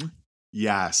cousin.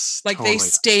 Yes. Like totally. they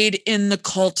stayed in the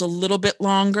cult a little bit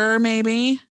longer,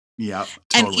 maybe. Yep.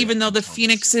 Totally. And even though the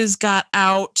Phoenixes got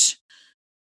out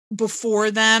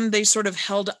before them, they sort of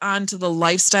held on to the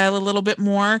lifestyle a little bit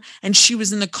more. And she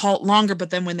was in the cult longer,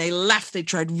 but then when they left, they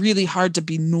tried really hard to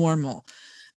be normal.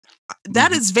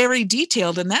 That is very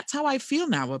detailed, and that's how I feel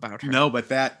now about her. No, but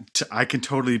I can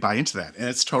totally buy into that. And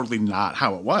it's totally not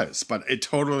how it was, but I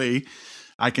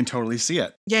can totally see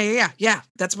it. Yeah.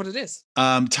 That's what it is.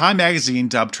 Time Magazine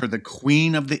dubbed her the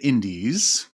Queen of the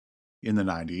Indies in the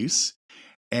 90s.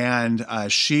 And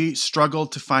she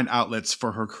struggled to find outlets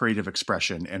for her creative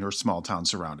expression in her small town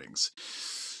surroundings.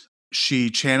 She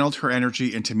channeled her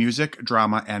energy into music,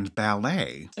 drama, and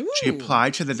ballet. Ooh. She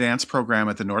applied to the dance program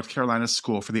at the North Carolina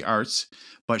School for the Arts,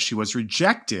 but she was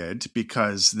rejected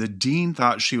because the dean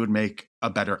thought she would make a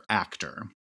better actor.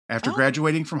 After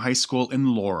graduating from high school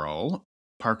in Laurel,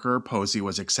 Parker Posey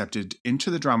was accepted into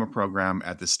the drama program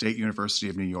at the State University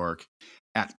of New York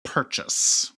at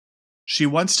Purchase. She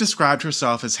once described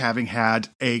herself as having had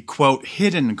a, quote,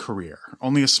 hidden career.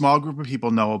 Only a small group of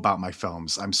people know about my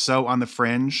films. I'm so on the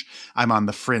fringe. I'm on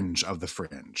the fringe of the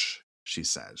fringe, she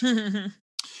said.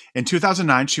 In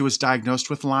 2009, she was diagnosed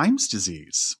with Lyme's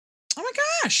disease. Oh my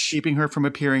gosh. Keeping her from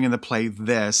appearing in the play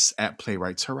This at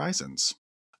Playwrights Horizons.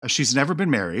 She's never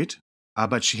been married,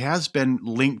 but she has been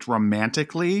linked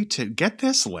romantically to, get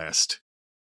this list,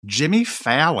 Jimmy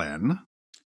Fallon.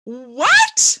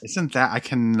 What? Isn't that? I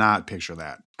cannot picture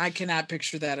that. I cannot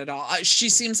picture that at all. She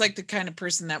seems like the kind of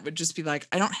person that would just be like,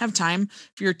 I don't have time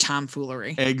for your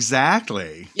tomfoolery.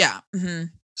 Exactly. Yeah.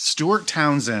 Mm-hmm. Stuart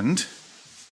Townsend,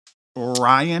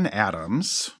 Ryan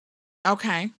Adams.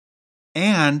 Okay.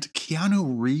 And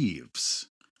Keanu Reeves.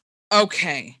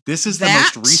 Okay. This is the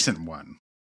That- most recent one.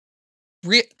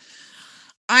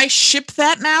 I ship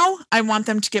that now. I want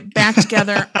them to get back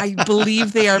together. I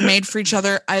believe they are made for each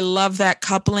other. I love that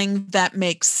coupling. That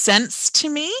makes sense to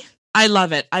me. I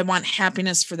love it. I want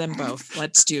happiness for them both.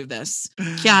 Let's do this.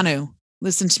 Keanu,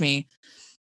 listen to me.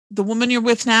 The woman you're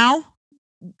with now,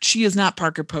 she is not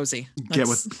Parker Posey.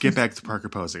 Get back to Parker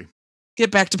Posey.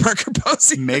 Get back to Parker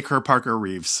Posey. Make her Parker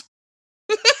Reeves.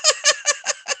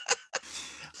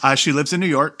 She lives in New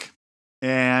York,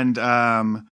 and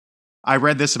I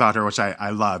read this about her, which I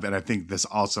love, and I think this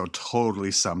also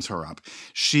totally sums her up.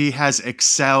 She has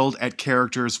excelled at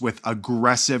characters with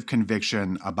aggressive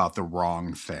conviction about the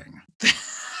wrong thing.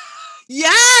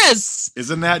 Yes!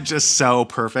 Isn't that just so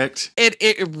perfect?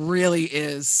 It really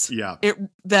is. Yeah.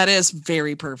 That is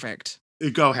very perfect.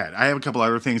 Go ahead. I have a couple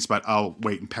other things, but I'll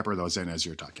wait and pepper those in as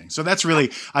you're talking. So that's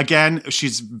really, again,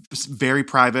 she's very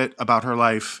private about her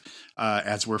life,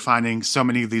 as we're finding so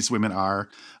many of these women are.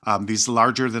 These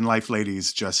larger-than-life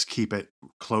ladies just keep it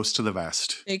close to the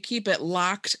vest. They keep it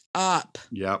locked up.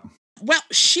 Yep. Well,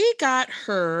 she got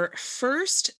her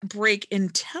first break in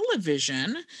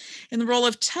television in the role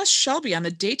of Tess Shelby on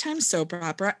the daytime soap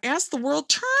opera As the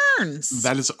World Turns.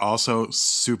 That is also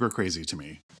super crazy to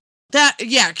me.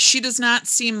 She does not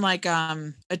seem like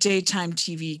a daytime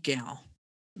TV gal.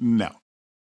 No.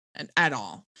 At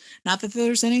all. Not that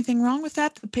there's anything wrong with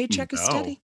that. The paycheck is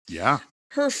steady. Yeah.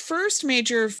 Her first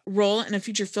major role in a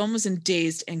feature film was in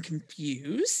Dazed and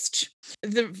Confused.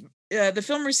 The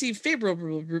film received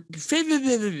favorable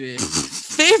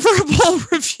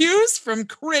reviews from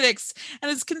critics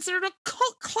and is considered a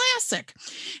cult classic.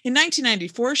 In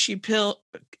 1994,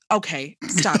 okay,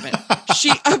 stop it.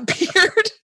 She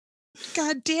appeared,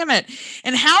 God damn it,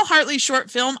 in Hal Hartley's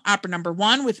short film Opera Number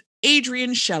 1 with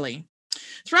Adrienne Shelley.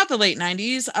 Throughout the late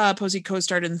 90s, Posey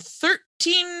co-starred in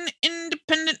 13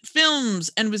 independent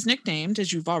films and was nicknamed,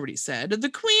 as you've already said, the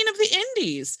Queen of the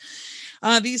Indies.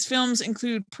 These films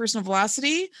include Personal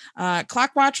Velocity,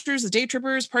 Clock Watchers, The Day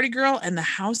Trippers, Party Girl, and The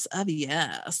House of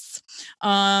Yes.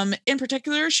 In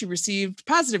particular, she received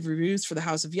positive reviews for The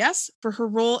House of Yes for her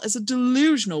role as a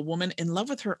delusional woman in love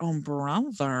with her own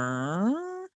brother.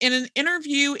 In an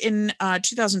interview in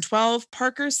 2012,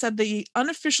 Parker said the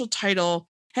unofficial title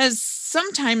has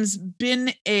sometimes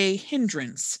been a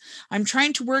hindrance. I'm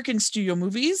trying to work in studio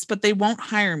movies, but they won't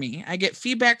hire me. I get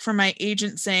feedback from my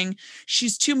agent saying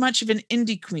she's too much of an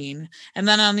indie queen. And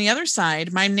then on the other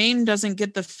side, my name doesn't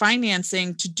get the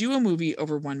financing to do a movie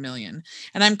over 1 million.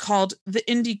 And I'm called the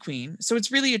indie queen. So it's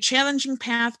really a challenging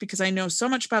path because I know so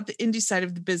much about the indie side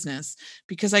of the business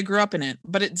because I grew up in it,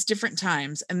 but it's different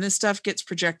times. And this stuff gets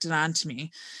projected onto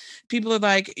me. People are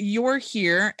like, you're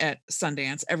here at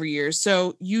Sundance every year,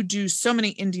 so you do so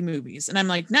many indie movies. And I'm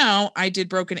like, no, I did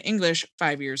Broken English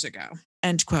 5 years ago.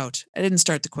 End quote. I didn't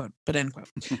start the quote, but end quote.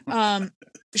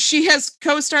 She has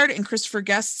co-starred in Christopher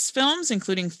Guest's films,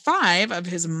 including 5 of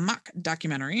his mock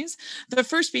documentaries, the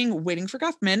first being Waiting for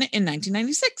Guffman in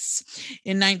 1996.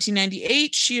 In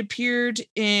 1998, she appeared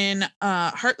in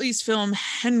Hartley's film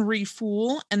Henry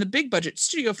Fool and the big-budget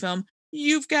studio film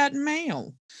You've Got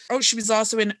Mail. Oh, she was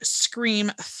also in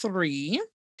Scream 3.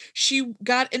 She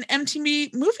got an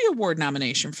MTV Movie Award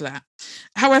nomination for that.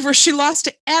 However, she lost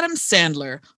to Adam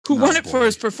Sandler, who won it for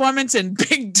his performance in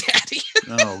Big Daddy.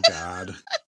 Oh, God.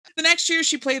 The next year,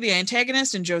 she played the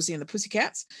antagonist in Josie and the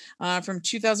Pussycats. From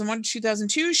 2001 to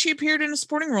 2002, she appeared in a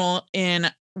supporting role in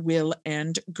Will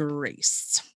and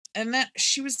Grace. And that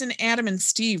she was in Adam and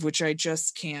Steve, which I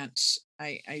just can't,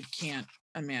 I can't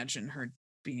imagine her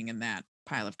being in that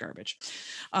pile of garbage.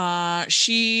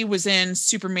 She was in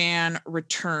Superman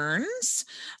Returns,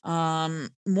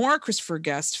 more Christopher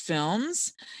Guest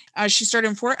films. She starred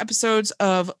in 4 episodes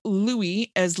of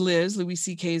Louis as Liz, Louis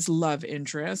C.K.'s love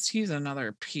interest. He's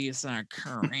another piece of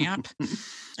crap.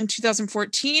 In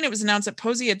 2014, it was announced that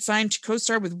Posey had signed to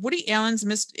co-star with Woody Allen's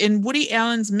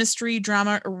mystery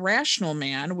drama Irrational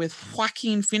Man with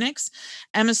Joaquin Phoenix,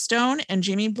 Emma Stone, and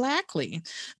Jamie Blackley.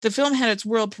 The film had its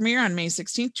world premiere on May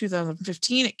 16,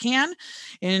 2015 at Cannes.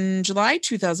 In July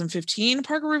 2015,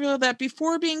 Parker revealed that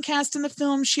before being cast in the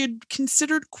film, she had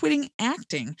considered quitting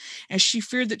acting as she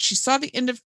feared that she saw the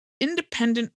end of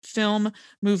independent film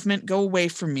movement go away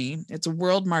from me. It's a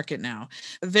world market now.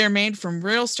 They're made from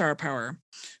real star power.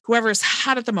 Whoever is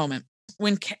hot at the moment.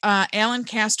 When Allen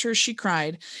cast her, she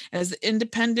cried, as the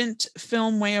independent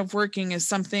film way of working is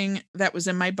something that was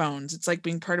in my bones. It's like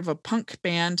being part of a punk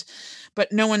band,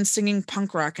 but no one's singing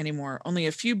punk rock anymore. Only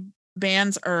a few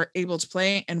bands are able to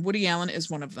play, and Woody Allen is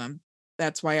one of them.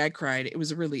 That's why I cried. It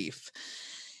was a relief.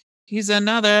 He's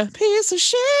another piece of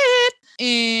shit.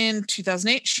 In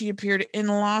 2008, she appeared in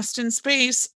Lost in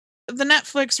Space, the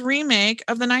Netflix remake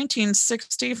of the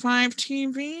 1965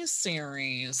 TV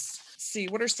series. Let's see,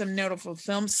 what are some notable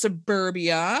films?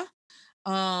 Suburbia.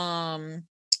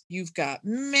 You've got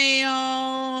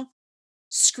Mail,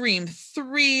 Scream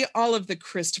 3, all of the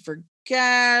Christopher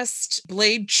Guest,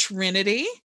 Blade Trinity.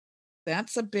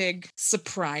 That's a big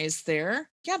surprise there.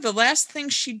 Yeah, the last thing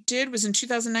she did was in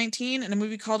 2019 in a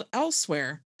movie called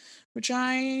Elsewhere, which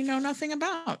I know nothing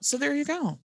about. So there you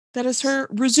go. That is her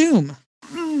resume.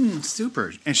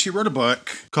 Super. And she wrote a book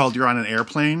called You're on an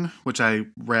Airplane, which I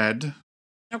read.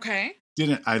 Okay.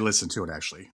 I listened to it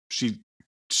actually. She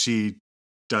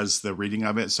does the reading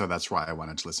of it, so that's why I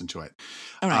wanted to listen to it.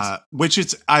 Oh, nice. Which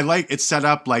it's set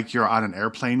up like you're on an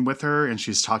airplane with her and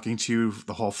she's talking to you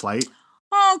the whole flight.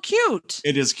 Oh, cute.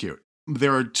 It is cute.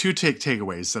 There are two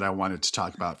takeaways that I wanted to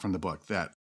talk about from the book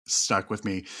that stuck with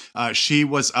me. She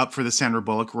was up for the Sandra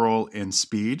Bullock role in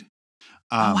Speed.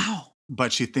 Oh, wow.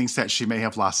 But she thinks that she may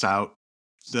have lost out.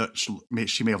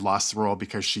 She may have lost the role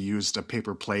because she used a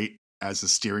paper plate as a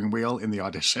steering wheel in the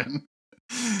audition,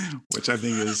 which I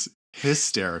think is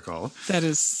hysterical. That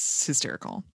is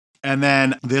hysterical. And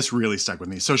then this really stuck with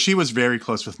me. So she was very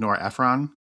close with Nora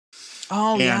Ephron.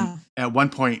 Oh, and yeah. At one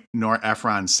point, Nora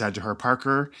Ephron said to her,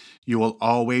 Parker, you will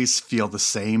always feel the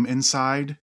same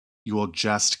inside. You will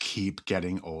just keep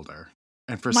getting older.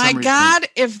 And for some reason, God,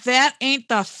 if that ain't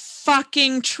the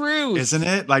fucking truth. Isn't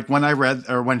it? Like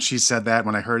when she said that,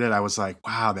 when I heard it, I was like,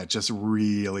 wow, that just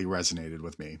really resonated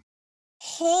with me.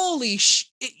 Holy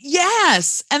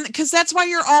yes. And because that's why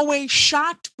you're always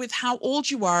shocked with how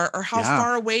old you are or how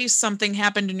far away something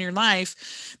happened in your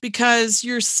life, because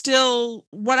you're still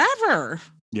whatever.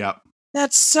 Yep.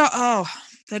 That's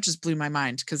that just blew my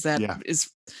mind, because that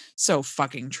is so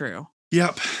fucking true.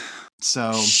 Yep.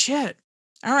 So shit.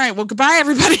 All right. Well, goodbye,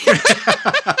 everybody.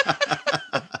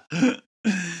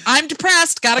 I'm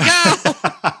depressed. Gotta go.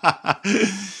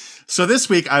 So this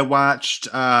week I watched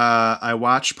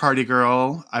Party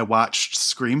Girl. I watched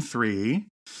Scream 3.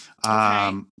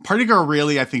 Party Girl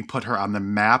really, I think, put her on the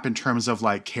map in terms of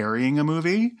like carrying a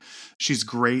movie. She's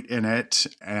great in it,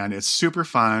 and it's super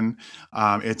fun.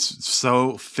 It's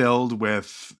so filled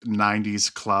with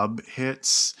 90s club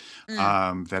hits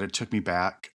that it took me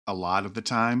back a lot of the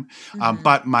time.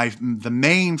 But the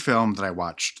main film that I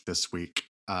watched this week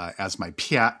as my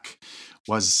pick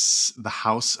was The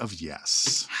House of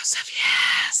Yes. House of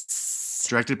Yes.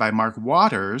 Directed by Mark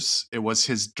Waters. It was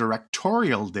his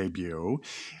directorial debut.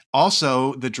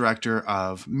 Also the director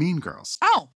of Mean Girls.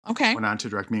 Oh, okay. Went on to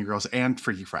direct Mean Girls and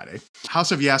Freaky Friday.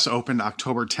 House of Yes opened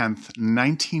October 10th,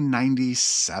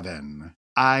 1997.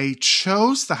 I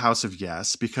chose The House of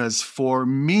Yes because for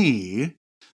me,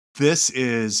 this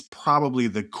is probably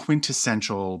the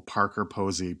quintessential Parker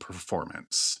Posey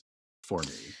performance for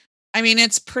me. I mean,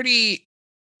 it's pretty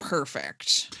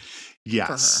perfect.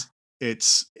 Yes.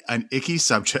 It's an icky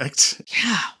subject.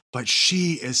 Yeah. But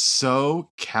she is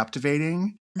so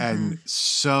captivating. And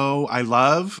so I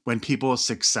love when people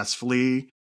successfully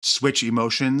switch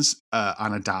emotions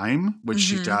on a dime, which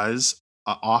she does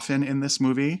often in this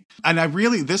movie. And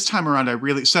this time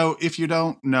around, so if you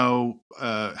don't know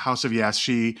House of Yes,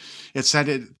 it's set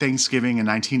at Thanksgiving in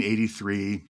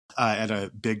 1983. At a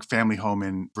big family home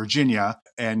in Virginia,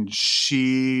 and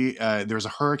there's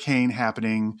a hurricane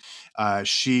happening.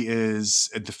 She is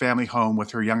at the family home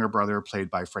with her younger brother,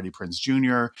 played by Freddie Prinze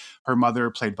Jr., her mother,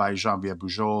 played by Geneviève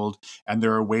Bujold, and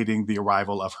they're awaiting the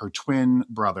arrival of her twin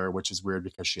brother, which is weird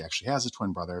because she actually has a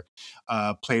twin brother,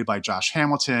 played by Josh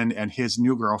Hamilton, and his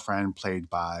new girlfriend, played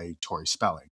by Tori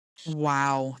Spelling.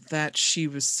 Wow, that she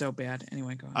was so bad.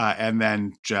 Anyway, go on. And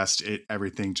then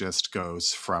everything just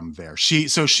goes from there.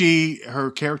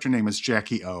 Her character name is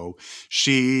Jackie O.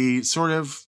 She sort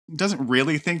of doesn't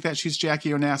really think that she's Jackie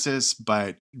Onassis,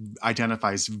 but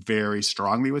identifies very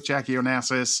strongly with Jackie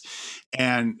Onassis.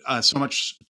 And so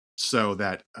much so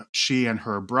that she and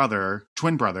her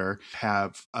twin brother,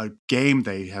 have a game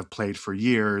they have played for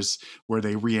years where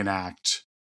they reenact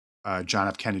John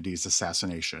F. Kennedy's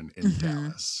assassination in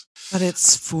Dallas. But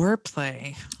it's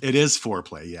foreplay. It is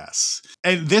foreplay, yes.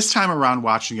 And this time around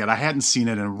watching it, I hadn't seen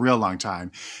it in a real long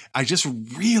time. I just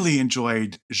really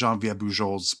enjoyed Geneviève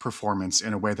Bujold's performance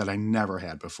in a way that I never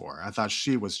had before. I thought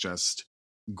she was just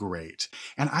great.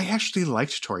 And I actually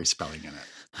liked Tori Spelling in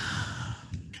it.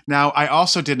 Now, I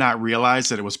also did not realize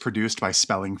that it was produced by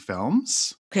Spelling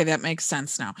Films. Okay, that makes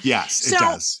sense now. Yes, it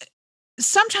does.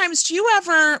 Sometimes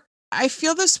I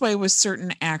feel this way with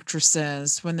certain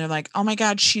actresses when they're like, oh my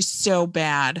God, she's so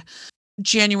bad.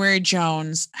 January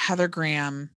Jones, Heather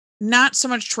Graham, not so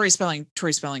much Tori Spelling.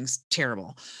 Tori Spelling's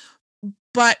terrible.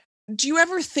 But do you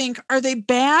ever think, are they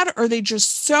bad? Or are they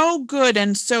just so good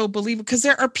and so believable? Because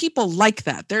there are people like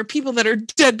that. There are people that are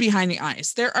dead behind the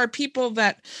eyes. There are people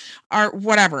that are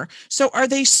whatever. So are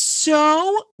they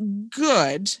so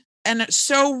good and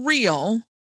so real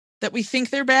that we think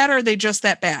they're bad, or are they just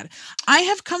that bad? I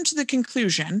have come to the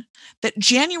conclusion that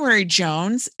January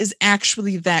Jones is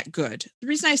actually that good. The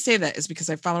reason I say that is because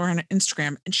I follow her on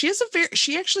Instagram, and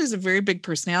she actually has a very big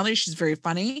personality. She's very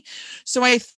funny. So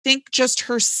I think just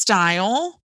her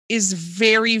style is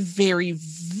very, very,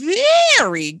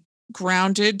 very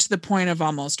grounded to the point of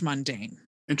almost mundane.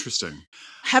 Interesting.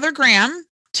 Heather Graham,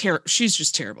 she's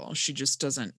just terrible. She just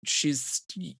doesn't,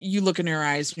 you look in her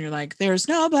eyes and you're like, there's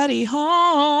nobody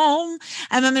home.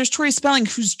 And then there's Tori Spelling,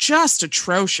 who's just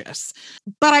atrocious.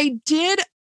 But I did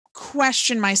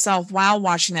question myself while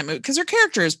watching that movie, because her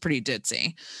character is pretty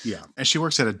ditzy. Yeah. And she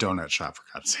works at a donut shop, for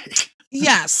God's sake.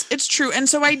 Yes, it's true. And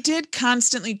so I did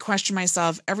constantly question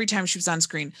myself every time she was on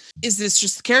screen. Is this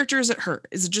just the character? Is it her?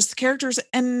 Is it just the characters?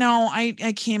 And no, I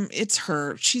can't. It's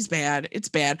her. She's bad. It's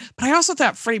bad. But I also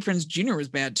thought Freddie Prinze Jr. was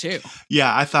bad too.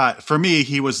 Yeah, I thought for me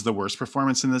he was the worst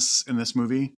performance in this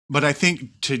movie. But I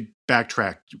think, to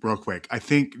backtrack real quick, I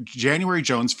think January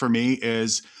Jones for me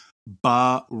is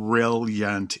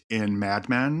brilliant in Mad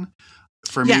Men.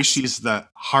 For me, she's the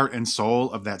heart and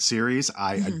soul of that series.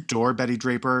 I adore Betty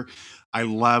Draper. I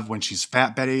love when she's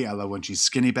fat Betty. I love when she's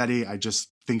skinny Betty. I just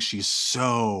think she's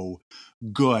so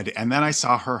good. And then I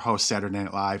saw her host Saturday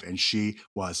Night Live, and she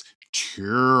was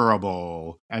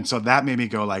terrible. And so that made me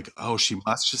go like, oh, she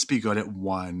must just be good at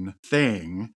one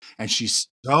thing. And she's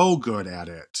so good at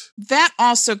it. That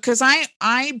also, because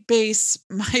I base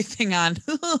my thing on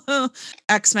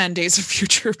X-Men Days of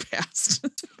Future Past.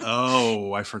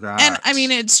 Oh, I forgot. And I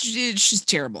mean, she's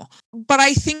terrible. But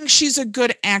I think she's a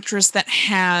good actress that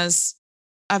has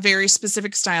a very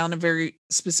specific style and a very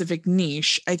specific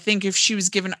niche. I think if she was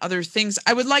given other things,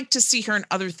 I would like to see her in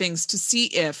other things to see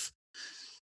if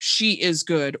she is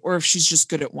good or if she's just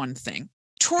good at one thing.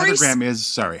 Heather Graham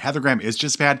is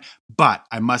just bad, but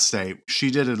I must say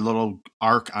she did a little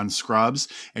arc on Scrubs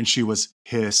and she was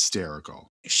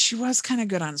hysterical. She was kind of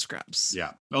good on Scrubs.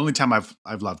 Yeah. The only time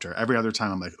I've loved her. Every other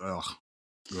time I'm like, ugh.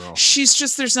 Girl. She's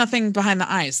just, there's nothing behind the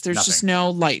eyes. There's just no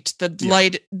light.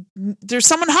 Light, there's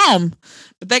someone home,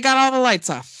 but they got all the lights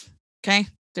off. Okay.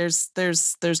 There's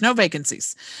no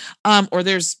vacancies. Or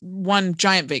there's one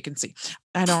giant vacancy.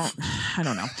 I don't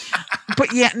know.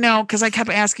 But yeah, no, because I kept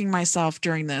asking myself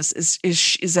during this,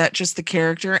 is that just the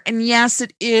character? And yes,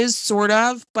 it is sort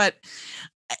of, but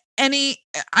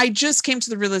I just came to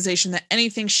the realization that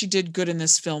anything she did good in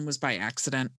this film was by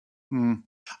accident.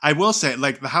 I will say,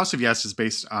 like, The House of Yes is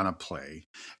based on a play,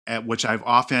 at which I've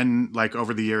often, like,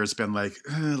 over the years been like,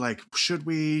 should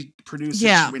we produce it?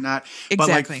 Should we not? Exactly.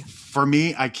 But like, for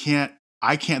me, I can't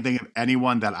think of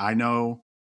anyone that I know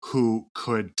who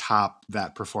could top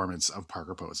that performance of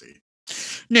Parker Posey.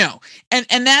 No. And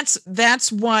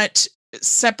that's what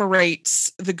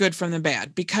separates the good from the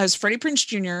bad, because Freddie Prinze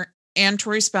Jr. and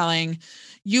Tori Spelling,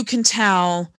 you can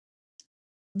tell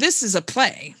this is a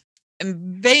play.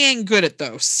 And they ain't good at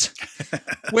those.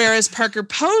 Whereas Parker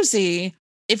Posey,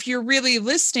 if you're really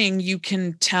listening, you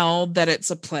can tell that it's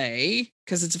a play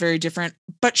because it's very different.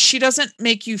 But she doesn't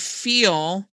make you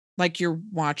feel like you're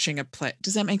watching a play.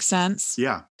 Does that make sense?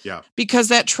 Yeah, yeah. Because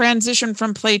that transition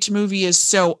from play to movie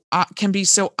is can be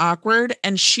so awkward.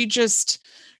 And she's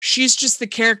just the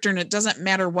character, and it doesn't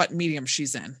matter what medium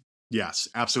she's in. Yes,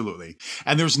 absolutely.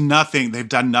 And they've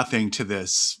done nothing to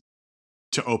this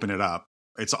to open it up.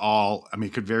 It's all, I mean,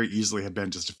 it could very easily have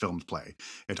been just a filmed play.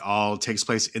 It all takes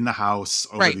place in the house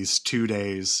over these 2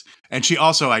 days. And she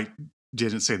also, I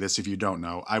didn't say this if you don't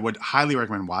know, I would highly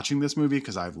recommend watching this movie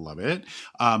because I love it.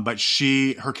 But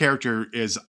her character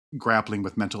is grappling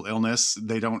with mental illness.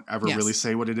 They don't ever really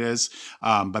say what it is.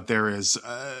 But there is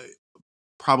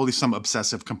probably some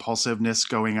obsessive compulsiveness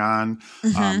going on.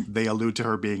 They allude to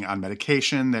her being on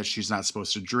medication that she's not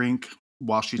supposed to drink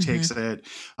while she takes it.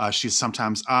 She's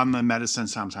sometimes on the medicine,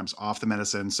 sometimes off the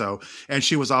medicine. And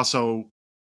she was also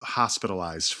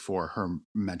hospitalized for her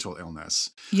mental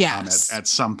illness at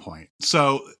some point.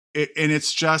 So,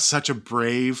 it's just such a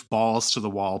brave, balls to the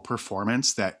wall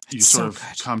performance that you sort of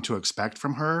come to expect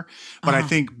from her. But I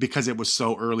think because it was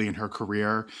so early in her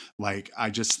career, like,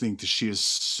 I just think that she is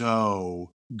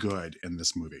so good in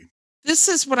this movie. This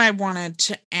is what I wanted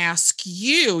to ask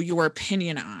you your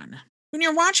opinion on. When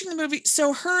you're watching the movie,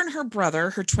 so her and her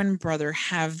brother, her twin brother,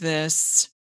 have this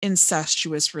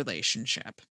incestuous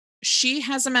relationship. She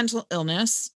has a mental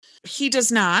illness. He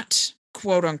does not,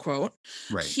 quote unquote.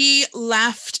 Right. He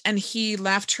left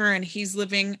her, and he's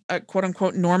living a quote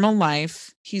unquote normal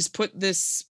life. He's put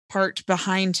this part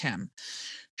behind him.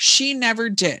 She never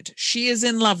did. She is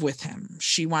in love with him.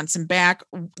 She wants him back.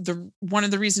 One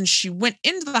of the reasons she went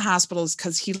into the hospital is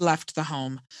because he left the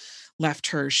home, left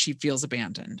her. She feels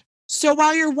abandoned. So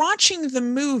while you're watching the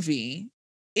movie,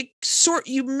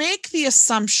 you make the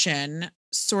assumption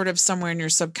sort of somewhere in your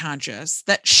subconscious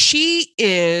that she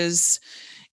is,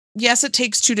 yes, it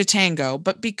takes two to tango,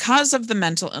 but because of the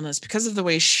mental illness, because of the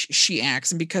way she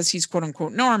acts, and because he's quote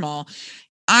unquote normal,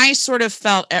 I sort of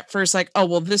felt at first like, oh,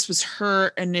 well, this was her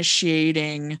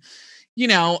initiating,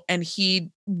 and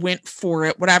he went for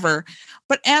it, whatever.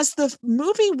 But as the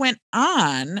movie went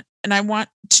on, and I want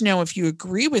to know if you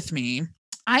agree with me,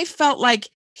 I felt like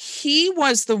he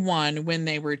was the one when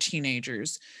they were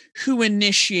teenagers who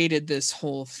initiated this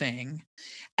whole thing.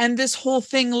 And this whole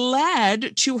thing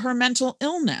led to her mental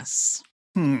illness.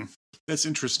 That's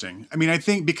interesting. I mean, I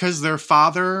think because their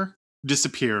father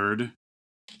disappeared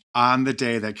on the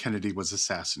day that Kennedy was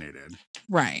assassinated.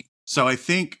 Right. So I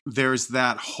think there's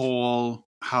that whole,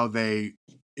 how they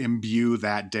imbue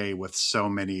that day with so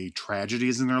many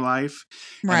tragedies in their life.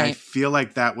 Right. And I feel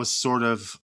like that was sort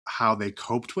of how they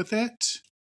coped with it.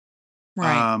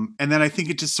 Right. And then I think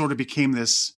it just sort of became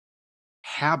this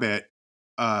habit,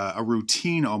 a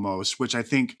routine almost, which I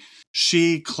think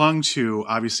she clung to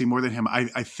obviously more than him.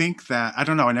 I think that, I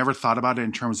don't know, I never thought about it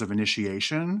in terms of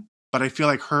initiation, but I feel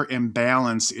like her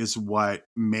imbalance is what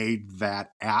made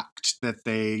that act that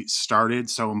they started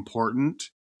so important.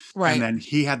 Right. And then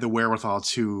he had the wherewithal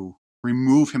to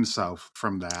remove himself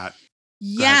from that.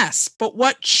 Yes. But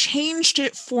what changed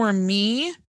it for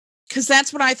me, because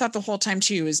that's what I thought the whole time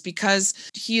too, is because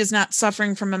he is not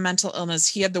suffering from a mental illness.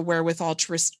 He had the wherewithal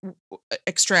to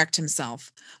extract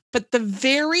himself. But the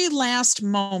very last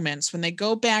moments when they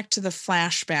go back to the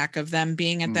flashback of them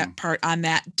being at that part on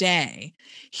that day,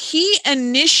 he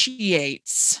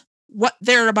initiates what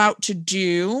they're about to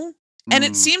do. And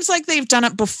it seems like they've done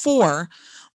it before,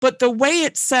 but the way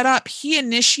it's set up, he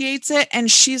initiates it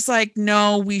and she's like,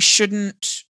 no, we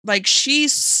shouldn't. Like she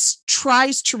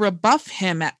tries to rebuff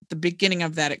him at the beginning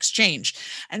of that exchange.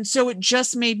 And so it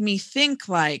just made me think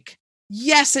like,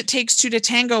 yes, it takes two to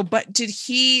tango, but did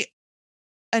he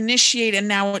initiate and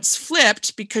now it's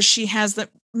flipped because she has the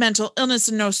mental illness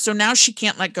and so now she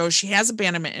can't let go. She has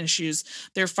abandonment issues.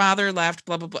 Their father left,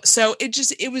 blah, blah, blah. So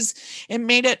it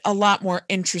made it a lot more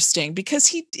interesting because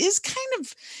he is kind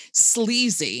of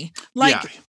sleazy.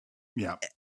 Like, yeah.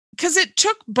 Because it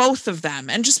took both of them.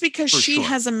 And just because she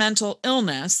has a mental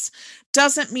illness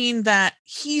doesn't mean that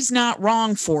he's not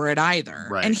wrong for it either.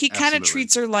 Right, and he kind of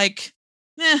treats her like,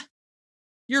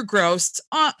 you're gross.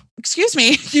 Excuse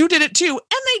me, you did it too. And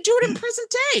they do it in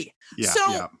present day.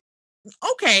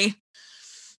 Okay.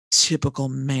 Typical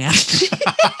man.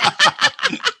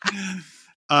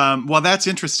 Well, that's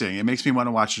interesting. It makes me want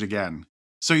to watch it again.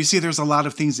 So you see, there's a lot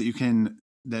of things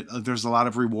there's a lot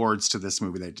of rewards to this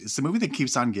movie. It's the movie that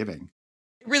keeps on giving.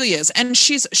 It really is. And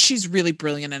she's really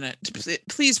brilliant in it.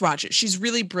 Please watch it. She's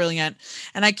really brilliant.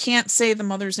 And I can't say the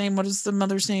mother's name. What is the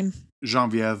mother's name?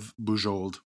 Geneviève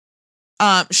Bujold.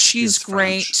 She's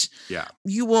great. French. Yeah.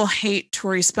 You will hate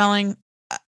Tori Spelling.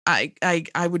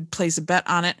 I would place a bet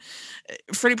on it.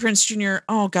 Freddie Prinze Jr.,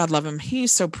 oh, God love him.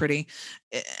 He's so pretty.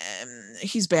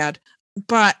 He's bad.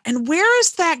 And where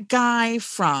is that guy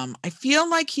from? I feel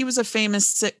like he was a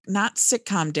famous, not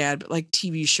sitcom dad, but like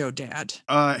TV show dad.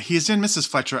 He's in Mrs.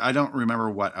 Fletcher. I don't remember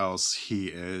what else he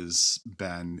is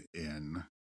been in.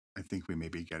 I think we may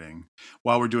be getting,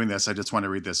 while we're doing this, I just want to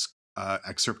read this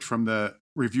excerpt from the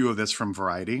review of this from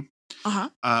Variety.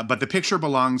 But the picture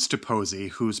belongs to Posey,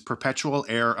 whose perpetual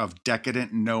air of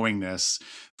decadent knowingness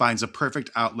finds a perfect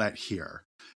outlet here.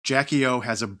 Jackie O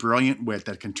has a brilliant wit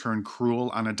that can turn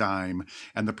cruel on a dime,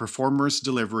 and the performer's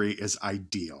delivery is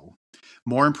ideal.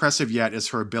 More impressive yet is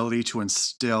her ability to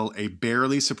instill a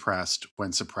barely suppressed,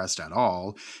 when suppressed at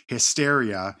all,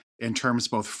 hysteria in terms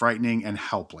both frightening and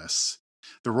helpless.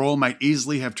 The role might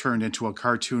easily have turned into a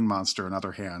cartoon monster in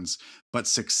other hands, but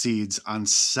succeeds on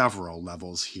several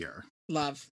levels here.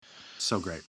 Love. So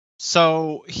great.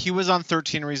 So he was on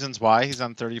 13 Reasons Why. He's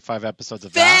on 35 episodes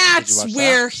of that. That's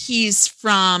where he's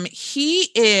from. He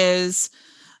is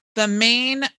the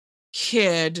main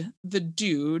kid, the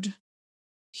dude.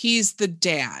 He's the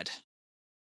dad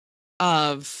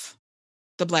of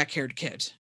the black-haired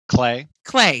kid. Clay.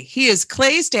 He is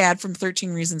Clay's dad from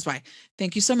 13 Reasons Why.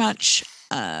 Thank you so much,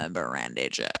 Miranda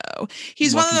Joe.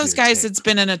 He's one of those guys that's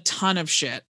been in a ton of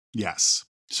shit. Yes.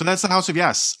 So that's the House of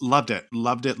Yes. Loved it.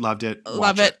 Love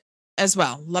it. as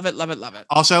well. Love it, love it, love it.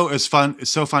 Also, it's fun.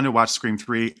 It's so fun to watch Scream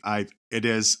 3. It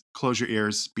is, close your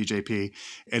ears, BJP.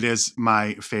 It is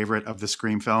my favorite of the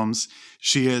Scream films.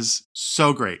 She is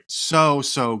so great. So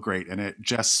great. And it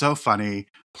just so funny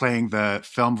playing the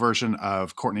film version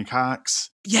of Courtney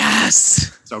Cox.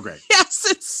 Yes. So great. Yes,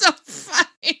 it's so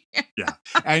funny. Yeah.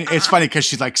 And it's funny because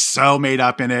she's like so made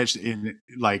up in it, in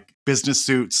like business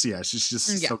suits. Yeah, she's just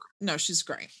so great. No, she's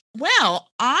great. Well,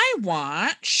 I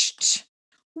watched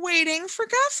Waiting for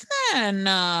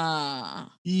Guffman.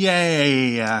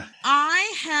 Yay.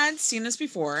 I had seen this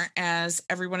before, as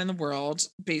everyone in the world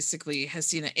basically has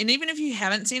seen it. And even if you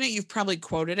haven't seen it, you've probably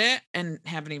quoted it and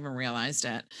haven't even realized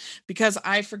it. Because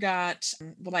I forgot,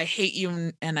 well, I hate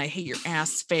you and I hate your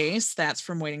ass face. That's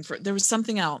from Waiting for, there was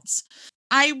something else.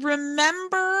 I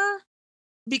remember,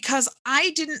 because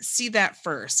I didn't see that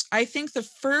first. I think the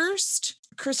first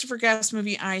Christopher Guest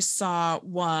movie I saw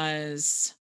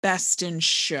was Best in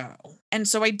Show. And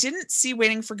so I didn't see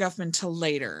Waiting for Guffman till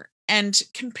later. And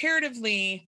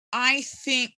comparatively, I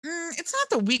think it's not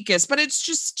the weakest, but it's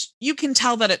just, you can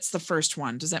tell that it's the first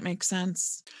one. Does that make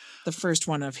sense? The first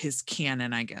one of his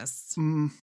canon, I guess.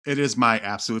 It is my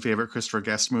absolute favorite Christopher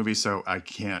Guest movie, so I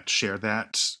can't share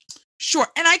that. Sure.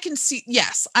 And I can see,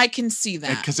 yes, I can see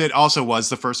that. Because it also was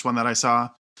the first one that I saw.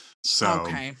 So,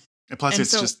 okay. And plus, And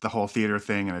it's just the whole theater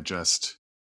thing, and it just.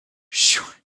 Sure.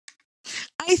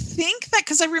 I think that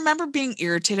because I remember being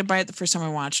irritated by it the first time I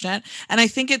watched it. And I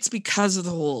think it's because of the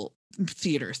whole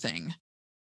theater thing.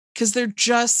 Because they're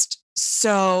just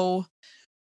so.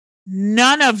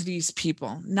 None of these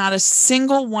people, not a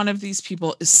single one of these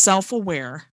people is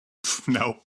self-aware.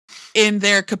 No. In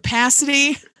their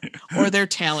capacity or their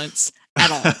talents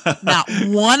at all. Not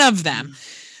one of them.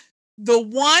 The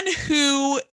one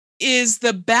who is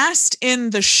the best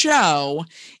in the show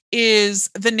is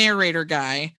the narrator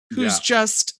guy, who's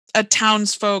just a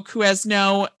townsfolk who has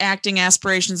no acting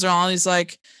aspirations at all. He's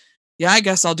like, yeah, I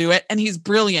guess I'll do it. And he's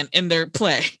brilliant in their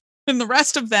play. And the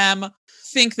rest of them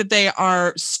think that they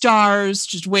are stars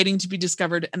just waiting to be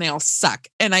discovered, and they all suck.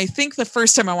 And I think the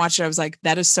first time I watched it, I was like,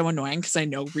 that is so annoying, because I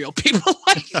know real people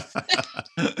like that.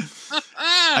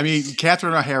 I mean,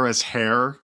 Catherine O'Hara's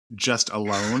hair just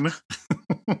alone.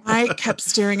 I kept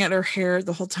staring at her hair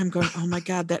the whole time going, oh my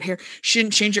God, that hair. She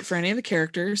didn't change it for any of the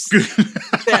characters.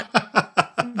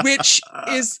 Which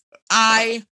is,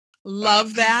 I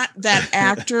love that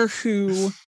actor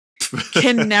who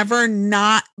can never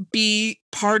not be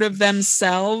part of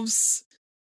themselves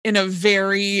in a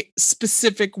very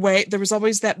specific way. There was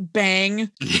always that bang.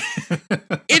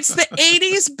 It's the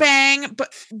 80s bang,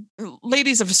 but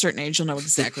ladies of a certain age, you'll know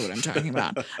exactly what I'm talking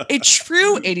about. A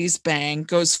true 80s bang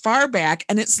goes far back,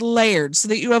 and it's layered so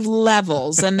that you have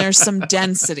levels and there's some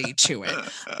density to it.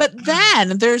 But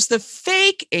then there's the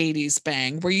fake 80s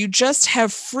bang where you just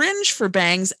have fringe for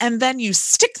bangs and then you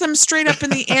stick them straight up in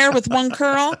the air with one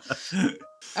curl.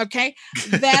 Okay,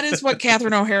 that is what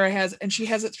Catherine O'Hara has, and she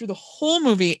has it through the whole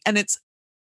movie, and it's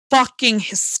fucking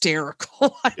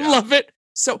hysterical. I love it.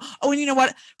 So, and you know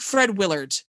what? Fred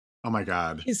Willard. Oh my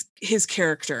God. His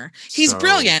character. He's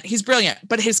brilliant. He's brilliant,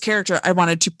 but his character, I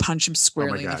wanted to punch him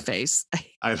squarely in the face.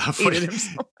 I love what him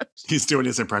so much. He's doing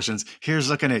his impressions. Here's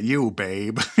looking at you,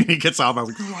 babe. He gets all the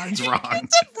lines wrong.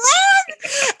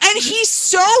 And he's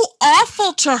so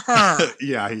awful to her.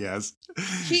 Yeah, he is.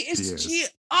 He is.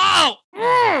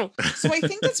 So I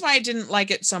think that's why I didn't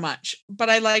like it so much, but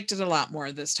I liked it a lot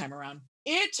more this time around.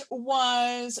 It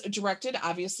was directed,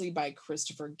 obviously, by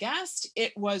Christopher Guest.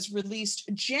 It was released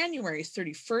January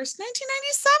 31st,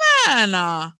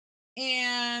 1997.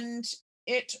 And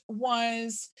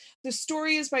the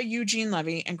story is by Eugene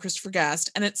Levy and Christopher Guest,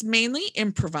 and it's mainly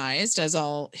improvised, as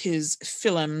all his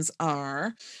films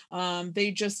are.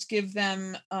 They just give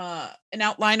them an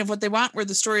outline of what they want, where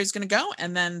the story is going to go,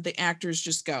 and then the actors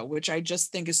just go, which I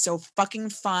just think is so fucking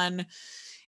fun.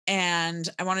 And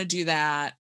I want to do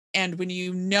that. And when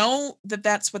you know that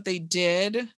that's what they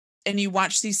did, and you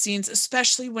watch these scenes,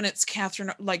 especially when it's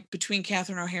between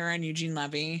Catherine O'Hara and Eugene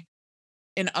Levy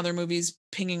in other movies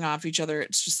pinging off each other,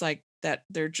 it's just like that.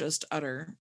 They're just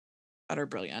utter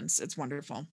brilliance. It's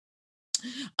wonderful.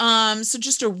 So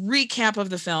just a recap of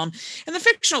the film. In the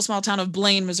fictional small town of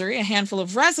Blaine, Missouri, a handful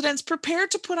of residents prepared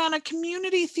to put on a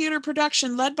community theater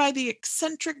production led by the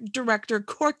eccentric director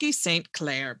Corky St.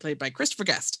 Clair, played by Christopher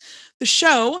Guest. The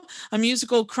show, a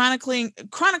musical chronicling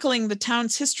the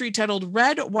town's history titled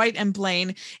Red, White, and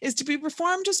Blaine, is to be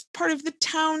performed as part of the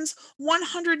town's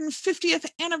 150th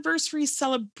anniversary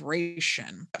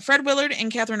celebration. Fred Willard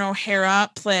and Catherine O'Hara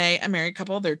play a married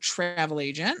couple. They're travel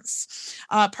agents.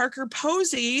 Parker Posey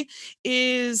Posey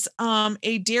is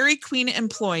a Dairy Queen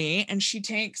employee, and she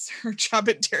takes her job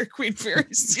at Dairy Queen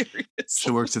very seriously.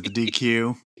 She works at the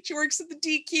DQ. She works at the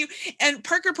DQ. And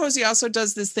Parker Posey also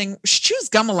does this thing. She chews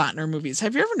gum a lot in her movies.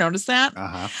 Have you ever noticed that?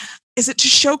 Uh-huh. Is it to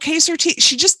showcase her teeth?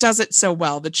 She just does it so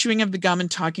well. The chewing of the gum and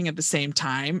talking at the same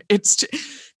time. It's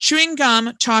chewing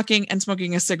gum, talking, and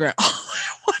smoking a cigarette all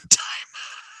at one time.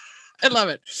 I love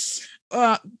it.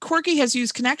 Corky has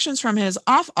used connections from his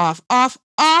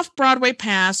off-Broadway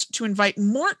past to invite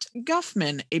Mort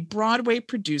Guffman, a Broadway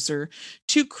producer,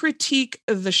 to critique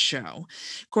the show.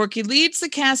 Corky leads the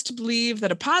cast to believe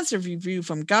that a positive review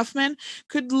from Guffman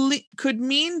could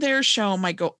mean their show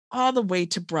might go all the way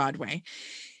to Broadway.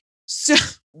 So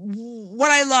what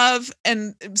I love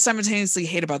and simultaneously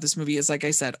hate about this movie is, like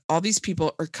I said, all these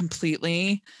people are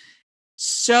completely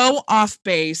so off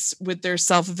base with their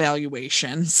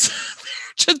self-evaluations.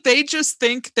 They just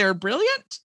think they're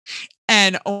brilliant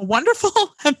and wonderful,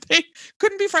 and they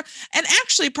couldn't be far. And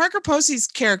actually, Parker Posey's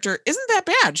character isn't that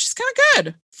bad. She's kind of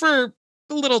good for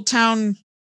the little town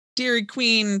Dairy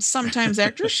Queen, sometimes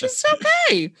actress. She's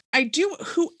okay. I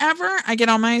get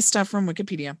all my stuff from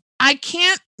Wikipedia.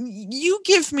 You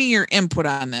give me your input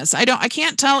on this. I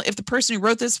can't tell if the person who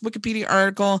wrote this Wikipedia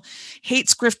article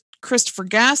hates Christopher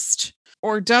Guest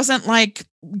or doesn't like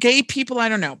gay people. I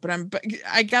don't know, but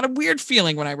I got a weird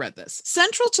feeling when I read this.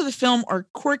 Central to the film are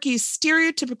Corky's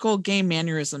stereotypical gay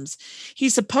mannerisms. He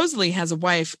supposedly has a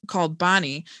wife called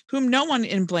Bonnie, whom no one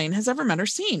in Blaine has ever met or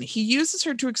seen. He uses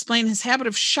her to explain his habit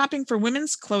of shopping for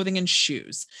women's clothing and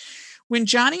shoes. When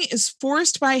Johnny is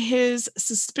forced by his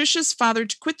suspicious father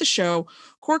to quit the show,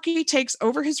 Corky takes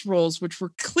over his roles, which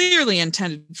were clearly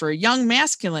intended for a young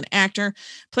masculine actor,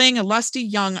 playing a lusty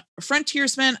young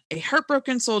frontiersman, a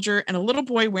heartbroken soldier, and a little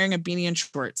boy wearing a beanie and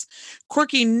shorts.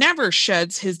 Corky never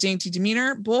sheds his dainty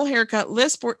demeanor, bowl haircut,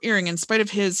 lisp, or earring in spite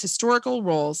of his historical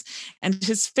roles, and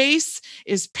his face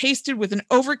is pasted with an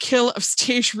overkill of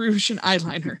stage rouge and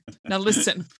eyeliner. Now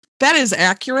listen. That is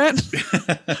accurate,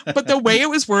 but the way it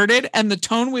was worded and the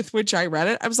tone with which I read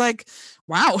it, I was like,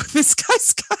 wow, this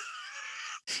guy's got...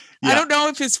 Yeah. I don't know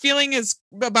if his feeling is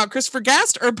about Christopher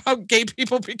Guest or about gay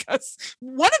people, because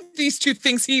one of these two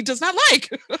things he does not like.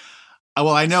 Well,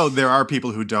 I know there are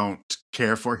people who don't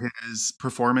care for his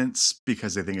performance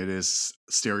because they think it is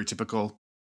stereotypical,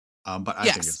 but I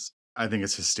think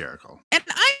it's hysterical. And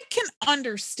I can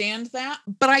understand that,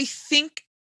 but I think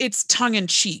it's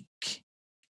tongue-in-cheek.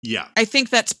 Yeah. I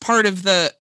think that's part of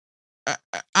the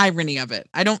irony of it.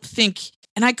 I don't think,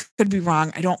 and I could be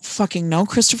wrong, I don't fucking know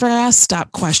Christopher Guest.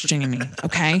 Stop questioning me,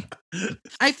 okay?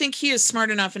 I think he is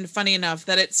smart enough and funny enough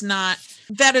that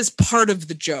that is part of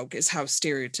the joke, is how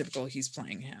stereotypical he's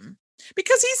playing him.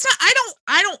 Because he's not,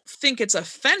 I don't think it's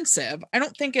offensive. I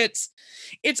don't think it's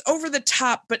over the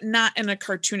top, but not in a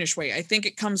cartoonish way. I think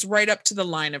it comes right up to the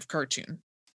line of cartoon.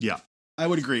 Yeah. I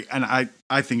would agree. And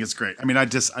I think it's great. I mean, I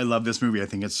love this movie. I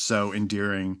think it's so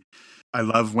endearing. I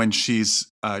love when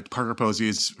Parker Posey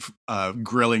is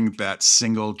grilling that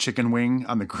single chicken wing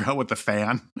on the grill with the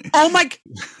fan. Oh my,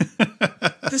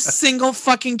 the single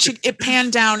fucking chicken, it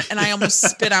panned down and I almost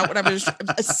spit out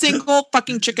a single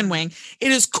fucking chicken wing.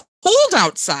 It is cold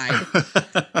outside.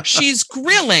 She's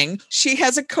grilling. She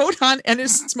has a coat on and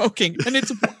is smoking. And it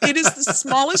is the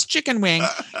smallest chicken wing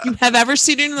you have ever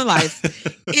seen in your life.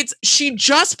 She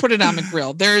just put it on the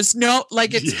grill. There's no,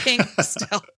 it's pink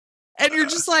still. And you're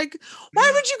just like,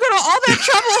 why would you go to all that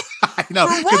trouble I know,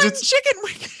 for one chicken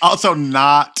wing? Also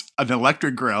not an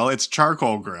electric grill. It's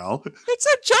charcoal grill. It's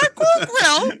a charcoal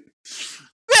grill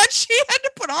that she had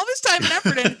to put all this time and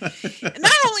effort in. And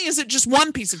not only is it just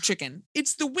one piece of chicken,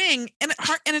 it's the wing, and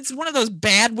it's one of those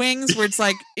bad wings where it's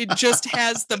like it just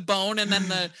has the bone and then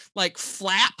the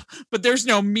flap, but there's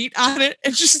no meat on it.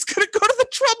 And she's gonna go to the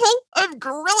trouble of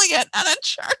grilling it on a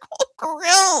charcoal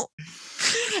grill.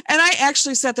 And I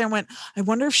actually sat there and went, I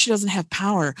wonder if she doesn't have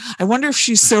power. I wonder if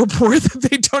she's so poor that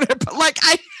they don't have.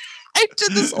 I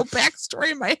did this whole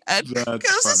backstory in my head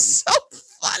because it's so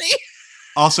funny.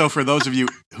 Also, for those of you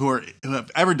who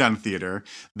have ever done theater,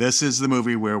 this is the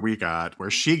movie where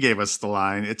she gave us the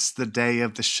line, "It's the day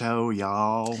of the show,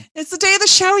 y'all." It's the day of the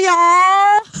show,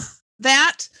 y'all.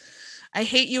 That, I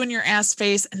hate you and your ass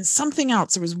face, and something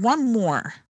else. There was one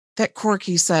more that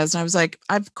Corky says, and I was like,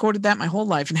 I've quoted that my whole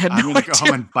life and had no idea. I'm going to go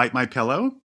home and bite my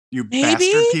pillow, you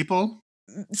bastard people.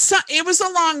 So it was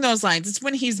along those lines. It's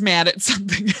when he's mad at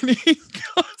something and he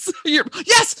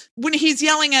goes, when he's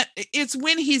yelling at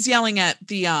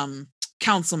the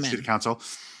councilman. City council.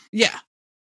 Yeah.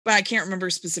 But I can't remember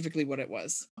specifically what it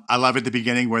was. I love at the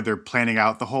beginning where they're planning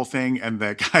out the whole thing and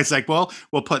the guy's like, well,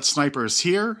 we'll put snipers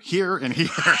here, and here.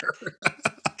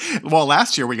 Well,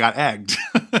 last year we got egged.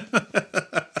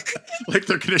 Like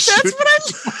they're gonna shoot.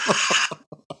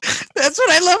 That's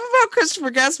what I love about Christopher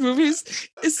Guest movies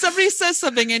is somebody says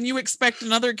something and you expect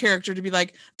another character to be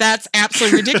like, that's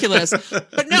absolutely ridiculous.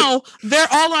 But no, they're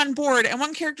all on board. And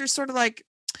one character is sort of like,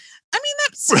 I mean,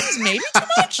 that seems maybe too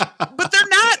much, but they're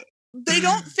not, they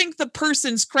don't think the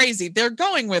person's crazy. They're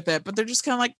going with it, but they're just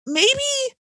kind of like, maybe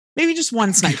just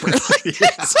one sniper. Like,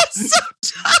 it's so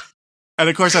tough. And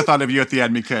of course, I thought of you at the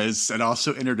end because it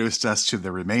also introduced us to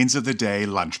the Remains of the Day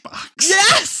lunchbox.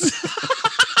 Yes.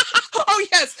 Oh,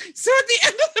 yes. So at the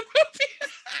end of the movie,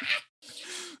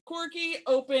 Corky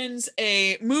opens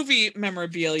a movie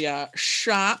memorabilia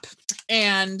shop.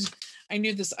 And I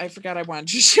knew this. I forgot I wanted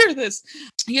to share this.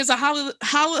 He has a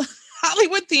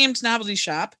Hollywood-themed novelty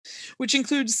shop, which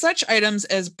includes such items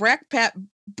as Brat Pack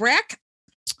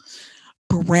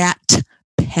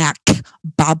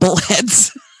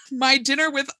bobbleheads, My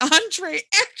Dinner with Andre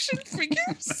action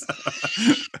figures,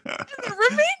 and the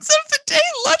Remains of the Day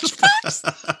lunchbox.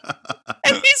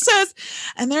 And he says,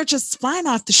 and they're just flying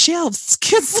off the shelves.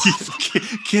 Kids love them.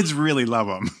 Kids really love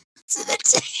them. So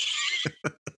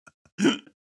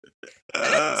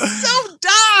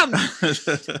dumb.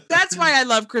 That's why I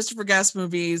love Christopher Guest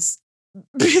movies,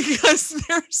 because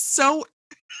they're so,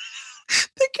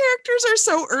 the characters are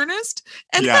so earnest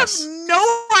and have no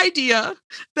idea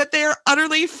that they are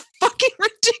utterly fucking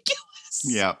ridiculous.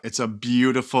 Yeah, it's a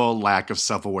beautiful lack of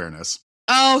self-awareness.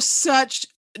 Oh, such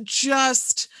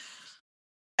just.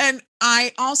 And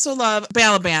I also love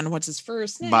Balaban. What's his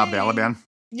first name? Bob Balaban.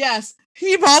 Yes.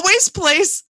 He always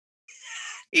plays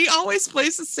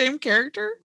the same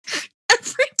character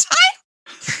every time.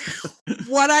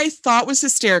 What I thought was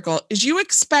hysterical is you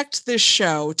expect this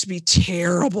show to be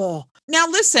terrible. Now,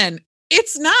 listen,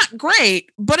 it's not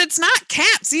great, but it's not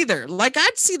Cats either. Like,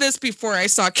 I'd see this before I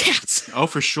saw Cats. Oh,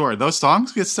 for sure. Those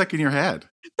songs get stuck in your head.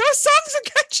 Those songs are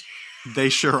catchy. They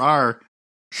sure are.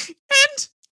 And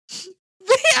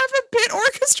they have a pit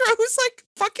orchestra who's like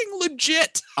fucking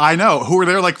legit. I know. Who were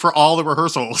there like for all the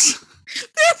rehearsals? They're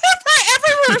there for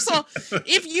every rehearsal.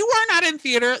 If you are not in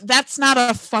theater, that's not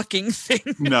a fucking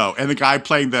thing. No, and the guy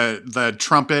playing the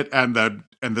trumpet and the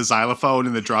xylophone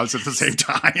and the drums at the same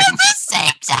time. At the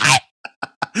same time.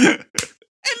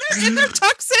 And they're in their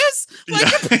tuxes.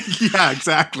 Like yeah,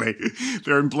 exactly.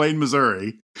 They're in Blaine,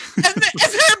 Missouri. And they're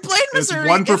in Blaine, Missouri. It's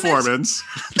one performance.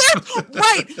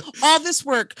 Right. All this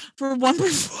work for one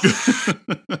performance.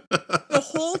 The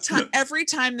whole time, every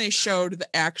time they showed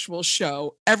the actual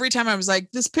show, every time I was like,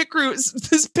 this pit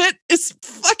is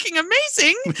fucking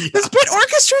amazing. Yeah. This pit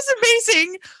orchestra is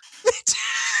amazing.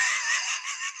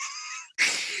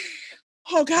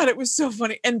 Oh God, it was so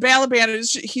funny. And Balaban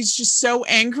he's just so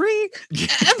angry. Yeah.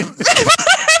 Everything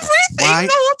the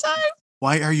whole time.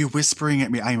 Why are you whispering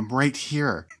at me? I am right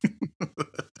here.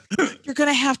 You're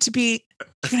gonna have to be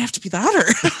louder.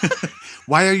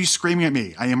 Why are you screaming at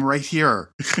me? I am right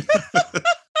here.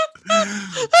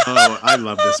 Oh, I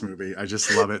love this movie. I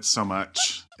just love it so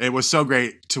much. It was so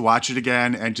great to watch it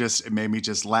again, and it made me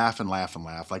just laugh and laugh and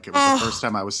laugh like it was the first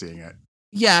time I was seeing it.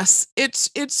 Yes, it's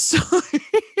so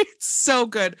it's so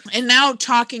good. And now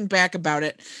talking back about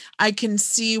it, I can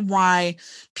see why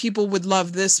people would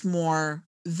love this more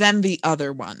than the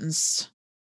other ones,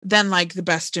 than like the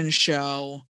Best in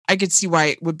Show. I could see why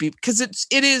it would be, because it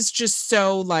is just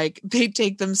so like they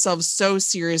take themselves so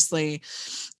seriously.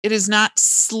 It is not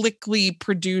slickly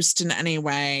produced in any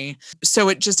way, so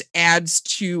it just adds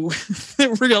to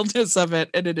the realness of it,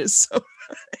 and it is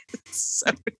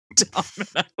so dumb.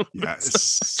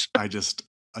 Yes, I just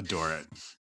adore it.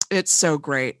 It's so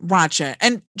great. Watch it.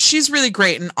 And she's really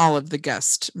great in all of the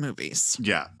Guest movies.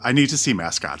 Yeah. I need to see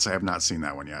Mascots. I have not seen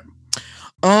that one yet.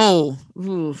 Oh.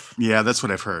 Oof. Yeah, that's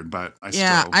what I've heard. But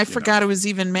I forgot it was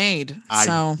even made.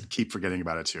 I keep forgetting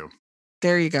about it too.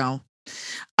 There you go.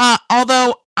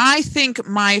 Although I think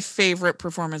my favorite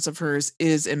performance of hers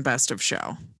is in Best of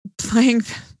Show. Playing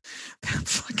that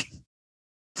fucking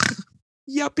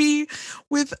yuppie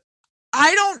with,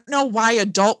 I don't know why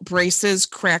adult braces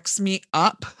cracks me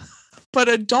up, but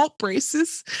adult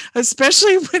braces,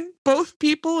 especially when both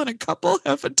people in a couple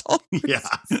have adult braces. Yeah.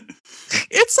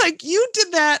 It's like, you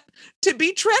did that to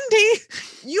be trendy.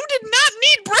 You did not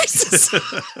need braces.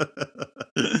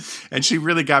 And she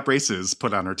really got braces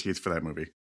put on her teeth for that movie.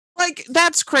 Like,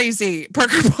 that's crazy.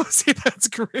 Parker Posey, that's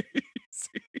crazy.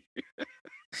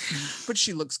 But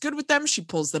she looks good with them. She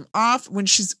pulls them off when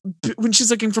she's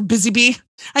looking for Busy Bee.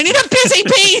 I need a Busy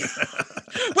Bee.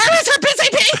 Where is her Busy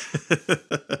Bee?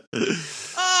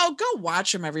 Oh, go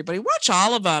watch them, everybody. Watch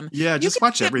all of them. Yeah, just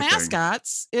watch everything.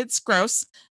 Mascots. It's gross.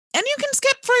 And you can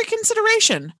skip for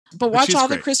consideration, but watch she's all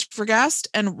the great. Christopher Guest,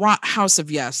 and House of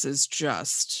Yes is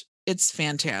just, it's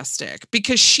fantastic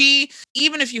because she,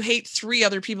 even if you hate 3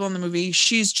 other people in the movie,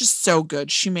 she's just so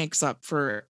good. She makes up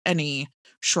for any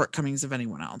shortcomings of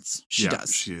anyone else. She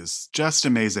does. She is just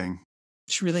amazing.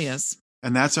 She really is.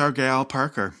 And that's our gal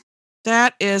Parker.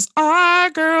 That is our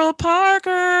girl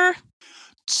Parker.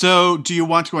 So, do you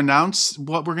want to announce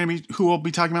what we're going to be, who we'll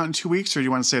be talking about in 2 weeks, or do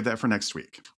you want to save that for next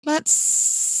week? Let's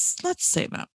say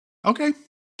that. Okay.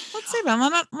 Let's say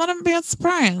that. Let them be a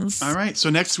surprise. All right. So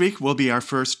next week will be our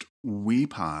first Wee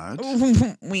Pod.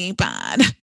 Wee Pod.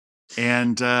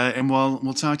 And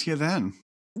we'll talk to you then.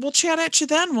 We'll chat at you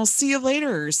then. We'll see you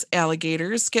later,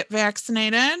 alligators. Get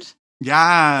vaccinated.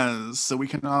 Yes, so we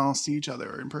can all see each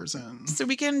other in person. So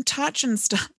we can touch and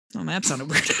stuff. Oh, that sounded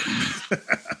weird.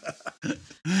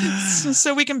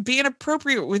 So we can be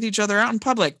inappropriate with each other out in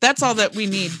public. That's all that we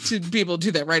need to be able to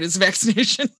do that, right? Is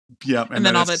vaccination. Yep. And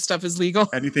then all that stuff is legal.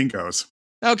 Anything goes.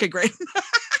 Okay, great.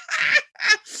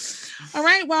 All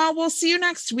right. Well, we'll see you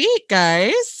next week,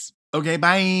 guys. Okay,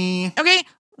 bye. Okay.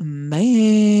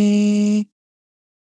 Bye.